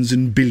billions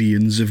and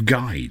billions of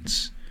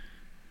guides?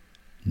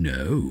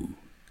 No,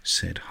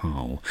 said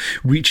Hal,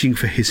 reaching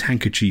for his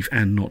handkerchief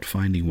and not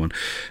finding one.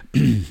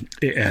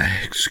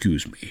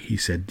 Excuse me, he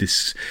said.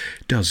 This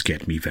does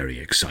get me very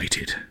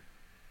excited.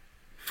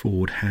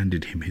 Ford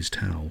handed him his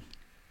towel.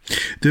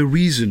 The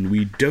reason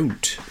we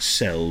don't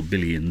sell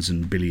billions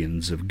and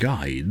billions of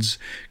guides,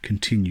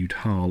 continued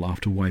Hal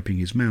after wiping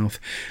his mouth,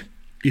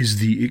 is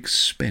the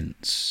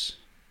expense.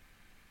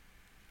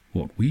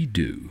 What we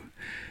do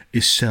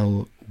is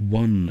sell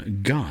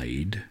one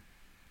guide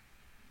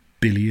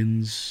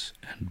billions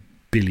and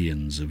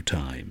billions of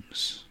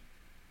times.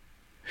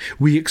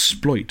 We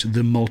exploit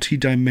the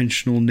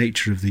multidimensional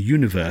nature of the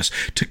universe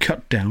to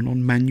cut down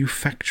on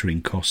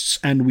manufacturing costs,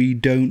 and we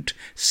don't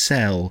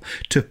sell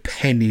to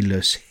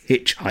penniless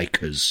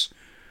hitchhikers.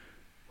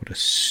 What a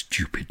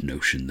stupid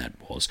notion that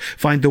was.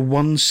 Find the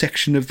one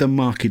section of the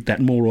market that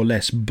more or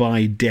less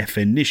by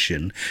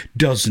definition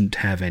doesn't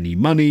have any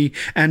money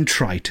and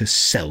try to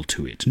sell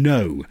to it.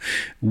 No,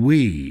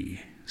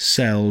 we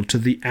sell to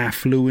the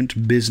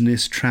affluent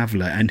business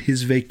traveller and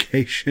his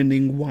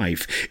vacationing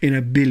wife in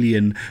a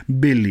billion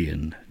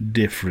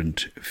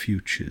different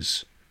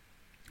futures.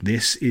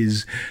 This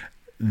is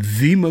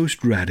the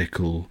most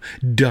radical,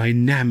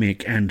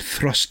 dynamic and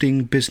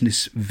thrusting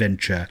business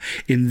venture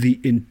in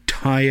the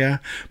entire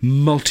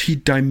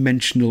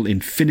multidimensional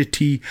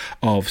infinity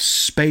of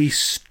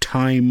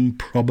space-time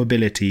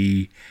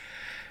probability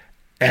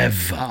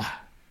ever.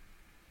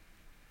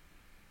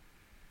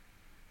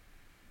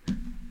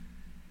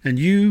 And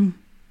you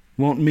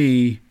want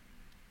me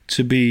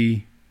to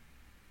be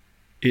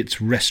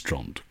its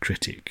restaurant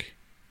critic,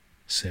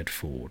 said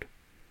Ford.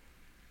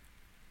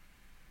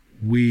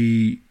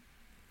 We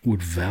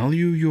would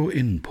value your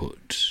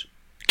input.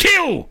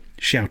 Kill!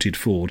 Shouted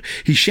Ford.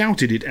 He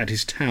shouted it at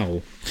his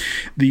towel.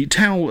 The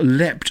towel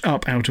leapt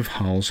up out of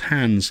Hal's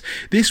hands.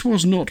 This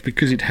was not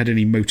because it had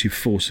any motive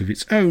force of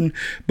its own,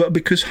 but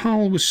because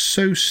Hal was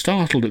so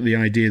startled at the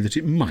idea that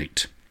it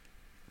might.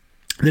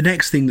 The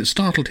next thing that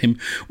startled him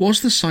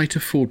was the sight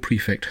of Ford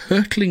Prefect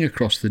hurtling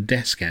across the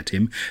desk at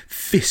him,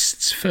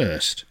 fists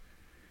first.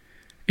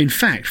 In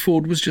fact,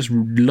 Ford was just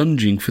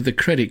lunging for the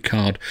credit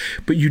card,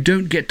 but you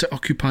don't get to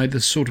occupy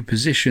the sort of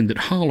position that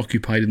Hal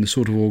occupied in the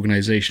sort of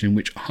organisation in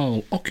which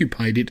Hal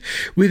occupied it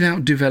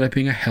without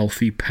developing a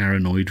healthy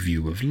paranoid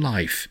view of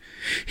life.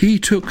 He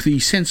took the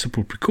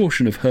sensible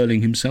precaution of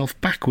hurling himself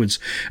backwards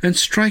and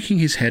striking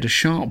his head a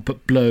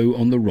sharp blow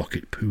on the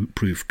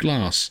rocket-proof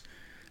glass,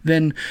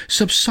 then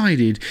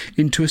subsided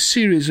into a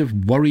series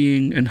of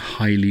worrying and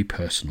highly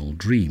personal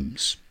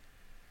dreams.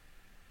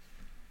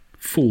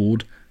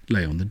 Ford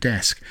lay on the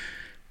desk,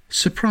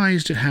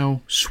 surprised at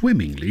how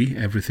swimmingly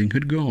everything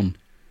had gone.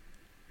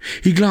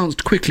 He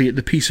glanced quickly at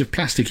the piece of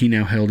plastic he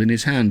now held in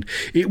his hand.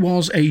 It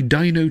was a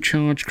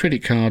Dino-Charge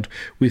credit card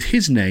with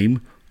his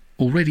name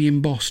already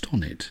embossed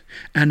on it,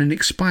 and an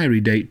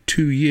expiry date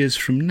 2 years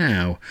from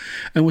now,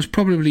 and was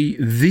probably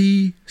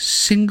the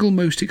single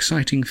most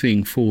exciting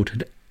thing Ford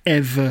had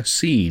ever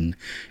seen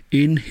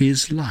in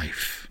his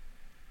life.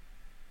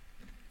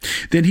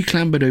 Then he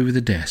clambered over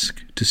the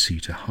desk to see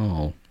to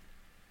Hal.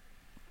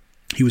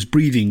 He was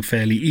breathing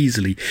fairly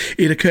easily.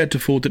 It occurred to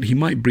Ford that he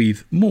might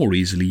breathe more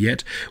easily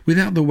yet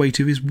without the weight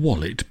of his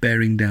wallet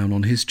bearing down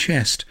on his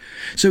chest.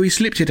 So he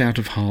slipped it out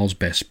of Hal's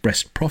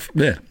breast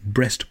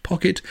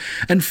pocket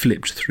and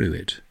flipped through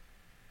it.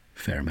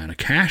 Fair amount of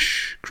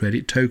cash,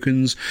 credit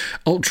tokens,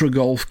 Ultra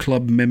Golf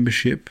Club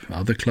membership,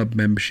 other club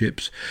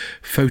memberships,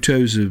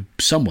 photos of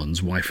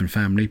someone's wife and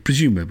family,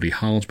 presumably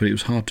Hal's, but it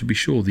was hard to be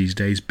sure these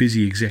days.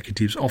 Busy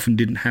executives often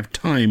didn't have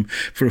time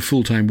for a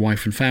full-time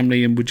wife and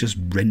family and would just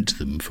rent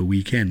them for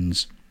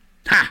weekends.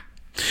 Ha!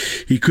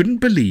 He couldn't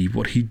believe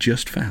what he'd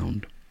just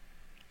found.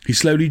 He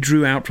slowly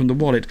drew out from the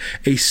wallet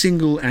a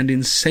single and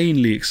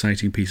insanely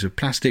exciting piece of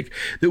plastic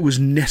that was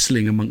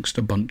nestling amongst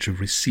a bunch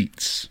of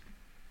receipts.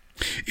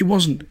 It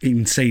wasn't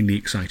insanely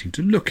exciting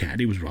to look at.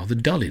 It was rather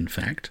dull, in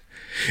fact.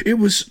 It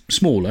was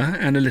smaller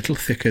and a little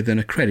thicker than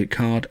a credit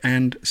card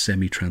and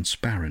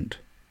semi-transparent.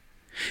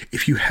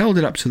 If you held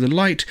it up to the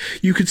light,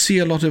 you could see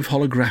a lot of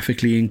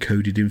holographically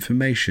encoded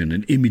information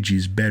and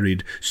images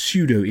buried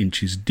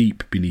pseudo-inches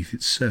deep beneath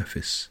its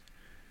surface.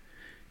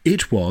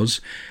 It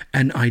was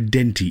an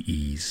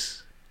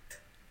identi-ease,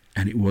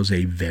 and it was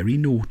a very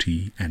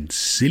naughty and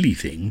silly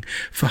thing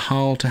for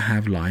Harl to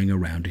have lying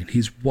around in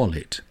his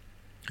wallet,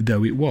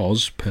 though it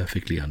was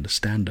perfectly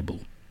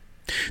understandable.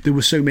 There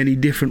were so many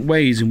different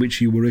ways in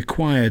which you were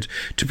required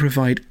to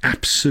provide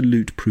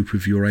absolute proof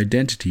of your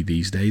identity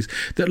these days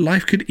that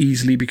life could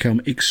easily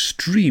become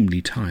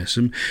extremely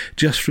tiresome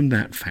just from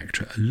that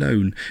factor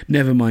alone,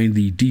 never mind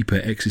the deeper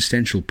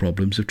existential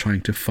problems of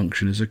trying to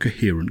function as a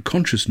coherent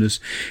consciousness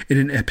in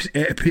an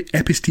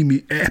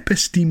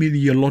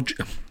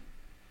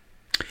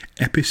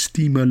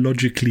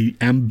epistemologically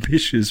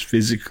ambitious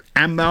physical...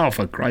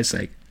 for Christ's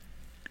sake,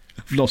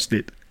 I've lost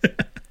it.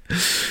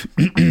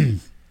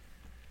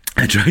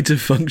 I tried to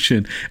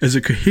function as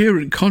a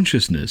coherent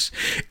consciousness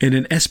in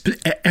an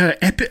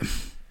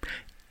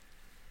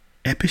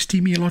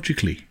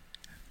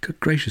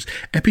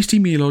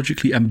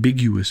epistemologically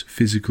ambiguous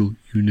physical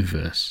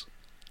universe.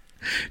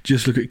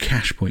 Just look at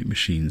cash point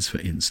machines,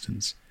 for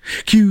instance.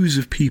 Queues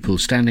of people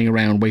standing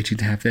around waiting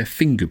to have their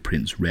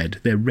fingerprints read,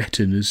 their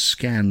retinas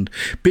scanned,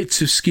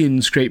 bits of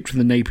skin scraped from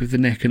the nape of the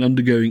neck and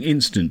undergoing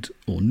instant,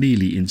 or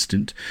nearly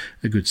instant,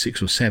 a good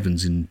 6 or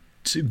 7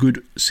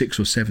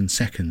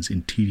 seconds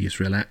in tedious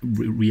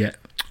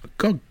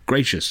God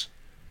gracious.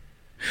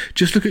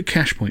 Just look at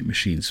cash point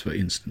machines, for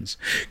instance.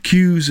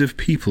 Queues of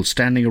people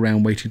standing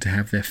around waiting to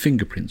have their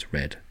fingerprints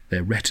read,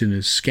 their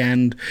retinas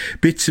scanned,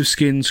 bits of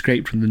skin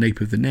scraped from the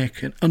nape of the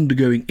neck and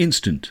undergoing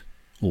instant,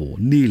 or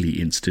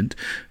nearly instant,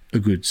 a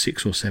good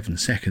 6 or 7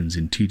 seconds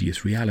in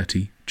tedious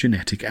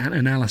genetic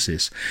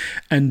analysis,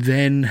 and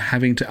then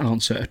having to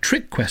answer a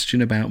trick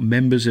question about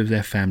members of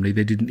their family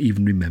they didn't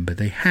even remember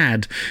they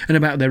had, and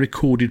about their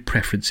recorded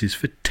preferences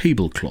for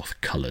tablecloth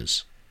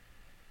colours.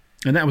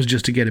 And that was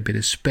just to get a bit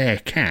of spare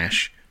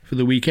cash for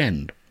the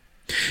weekend.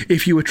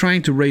 If you were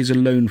trying to raise a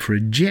loan for a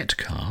jet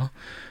car,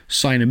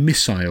 sign a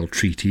missile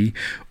treaty,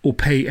 or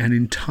pay an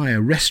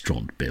entire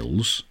restaurant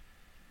bill,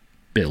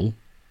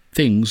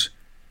 things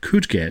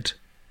could get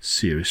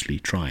seriously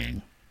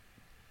trying.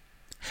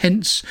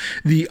 Hence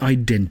the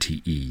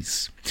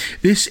identi-ease.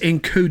 This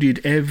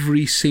encoded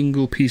every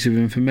single piece of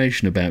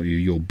information about you,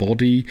 your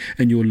body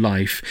and your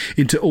life,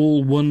 into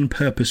all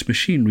one-purpose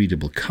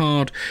machine-readable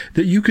card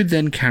that you could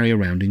then carry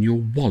around in your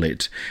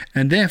wallet,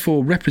 and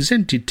therefore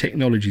represented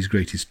technology's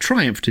greatest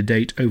triumph to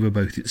date over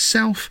both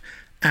itself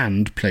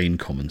and plain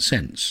common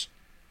sense.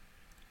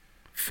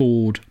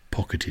 Ford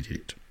pocketed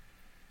it.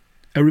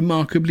 A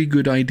remarkably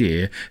good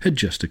idea had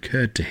just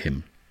occurred to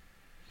him.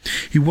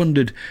 He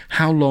wondered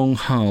how long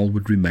Harl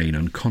would remain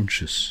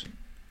unconscious.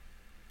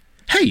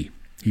 "Hey,"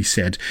 he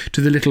said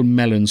to the little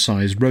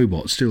melon-sized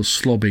robot still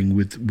slobbing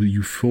with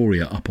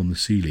euphoria up on the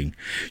ceiling.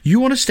 "You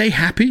want to stay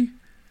happy?"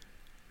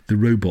 The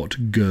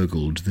robot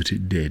gurgled that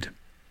it did.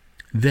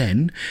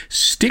 "Then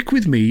stick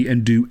with me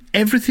and do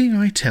everything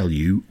I tell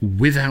you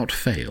without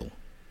fail."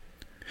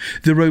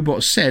 The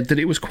robot said that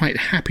it was quite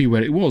happy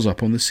where it was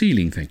up on the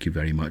ceiling, thank you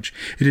very much.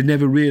 It had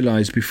never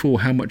realised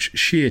before how much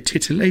sheer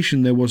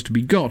titillation there was to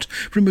be got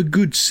from a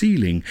good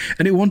ceiling,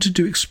 and it wanted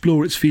to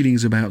explore its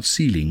feelings about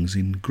ceilings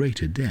in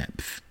greater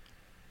depth.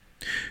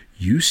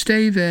 "You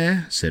stay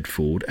there," said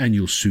Ford, "and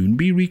you'll soon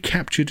be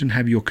recaptured and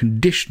have your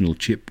conditional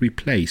chip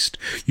replaced.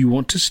 You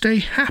want to stay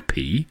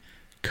happy?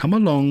 Come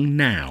along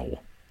now."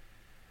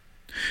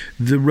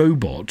 The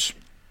robot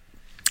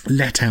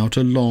let out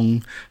a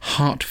long,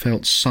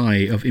 heartfelt sigh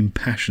of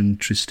impassioned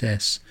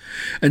tristesse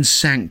and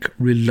sank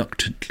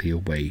reluctantly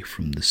away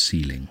from the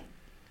ceiling.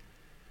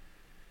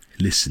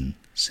 "Listen,"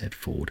 said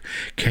Ford,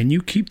 "can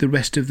you keep the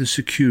rest of the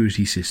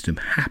security system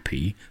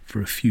happy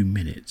for a few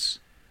minutes?"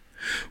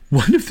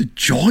 "One of the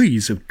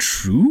joys of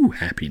true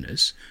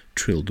happiness,"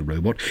 trilled the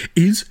robot,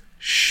 "is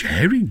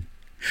sharing.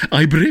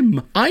 I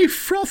brim, I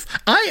froth,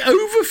 I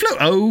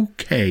overflow."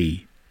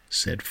 "Okay,"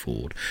 said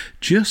Ford,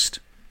 "just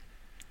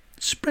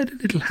spread a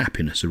little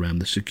happiness around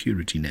the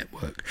security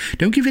network.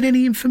 Don't give it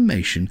any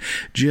information.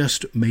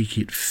 Just make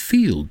it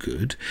feel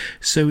good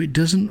so it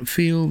doesn't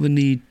feel the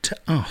need to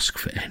ask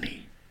for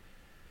any."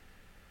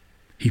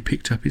 He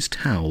picked up his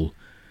towel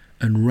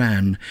and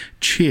ran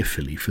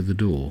cheerfully for the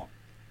door.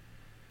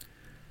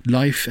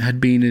 Life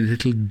had been a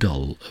little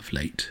dull of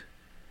late.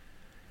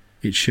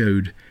 It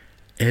showed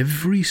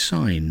every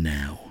sign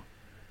now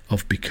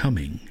of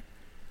becoming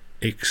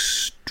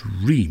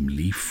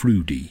extremely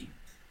fruity.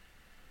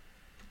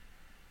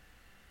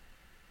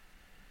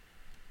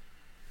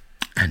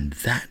 And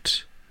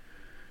that,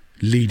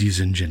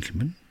 ladies and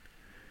gentlemen,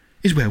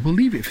 is where we'll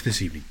leave it for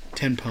this evening.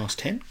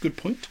 10:10, good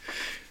point.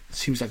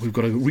 Seems like we've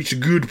got to reach a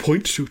good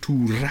point to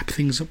wrap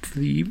things up for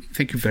the evening.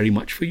 Thank you very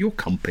much for your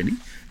company,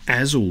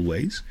 as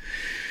always.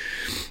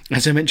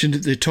 As I mentioned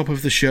at the top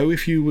of the show,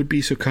 if you would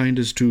be so kind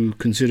as to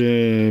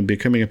consider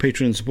becoming a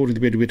patron and supporting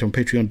the Bearded Wit on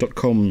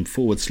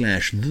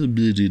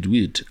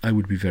patreon.com/thebeardedwit, I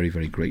would be very,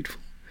 very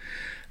grateful.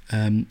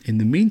 In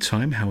the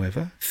meantime,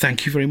 however,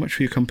 thank you very much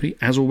for your company,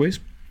 as always.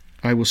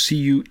 I will see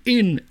you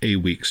in a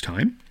week's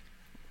time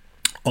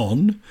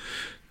on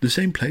the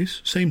same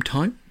place, same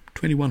time,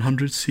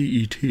 2100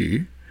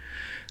 CET.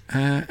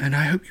 And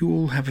I hope you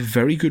all have a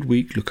very good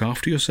week. Look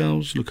after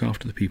yourselves, look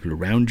after the people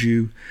around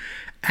you,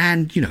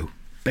 and,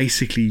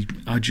 basically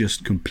are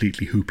just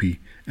completely hoopy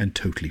and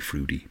totally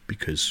fruity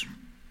because,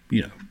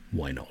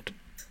 why not?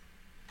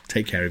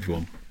 Take care,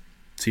 everyone.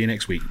 See you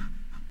next week.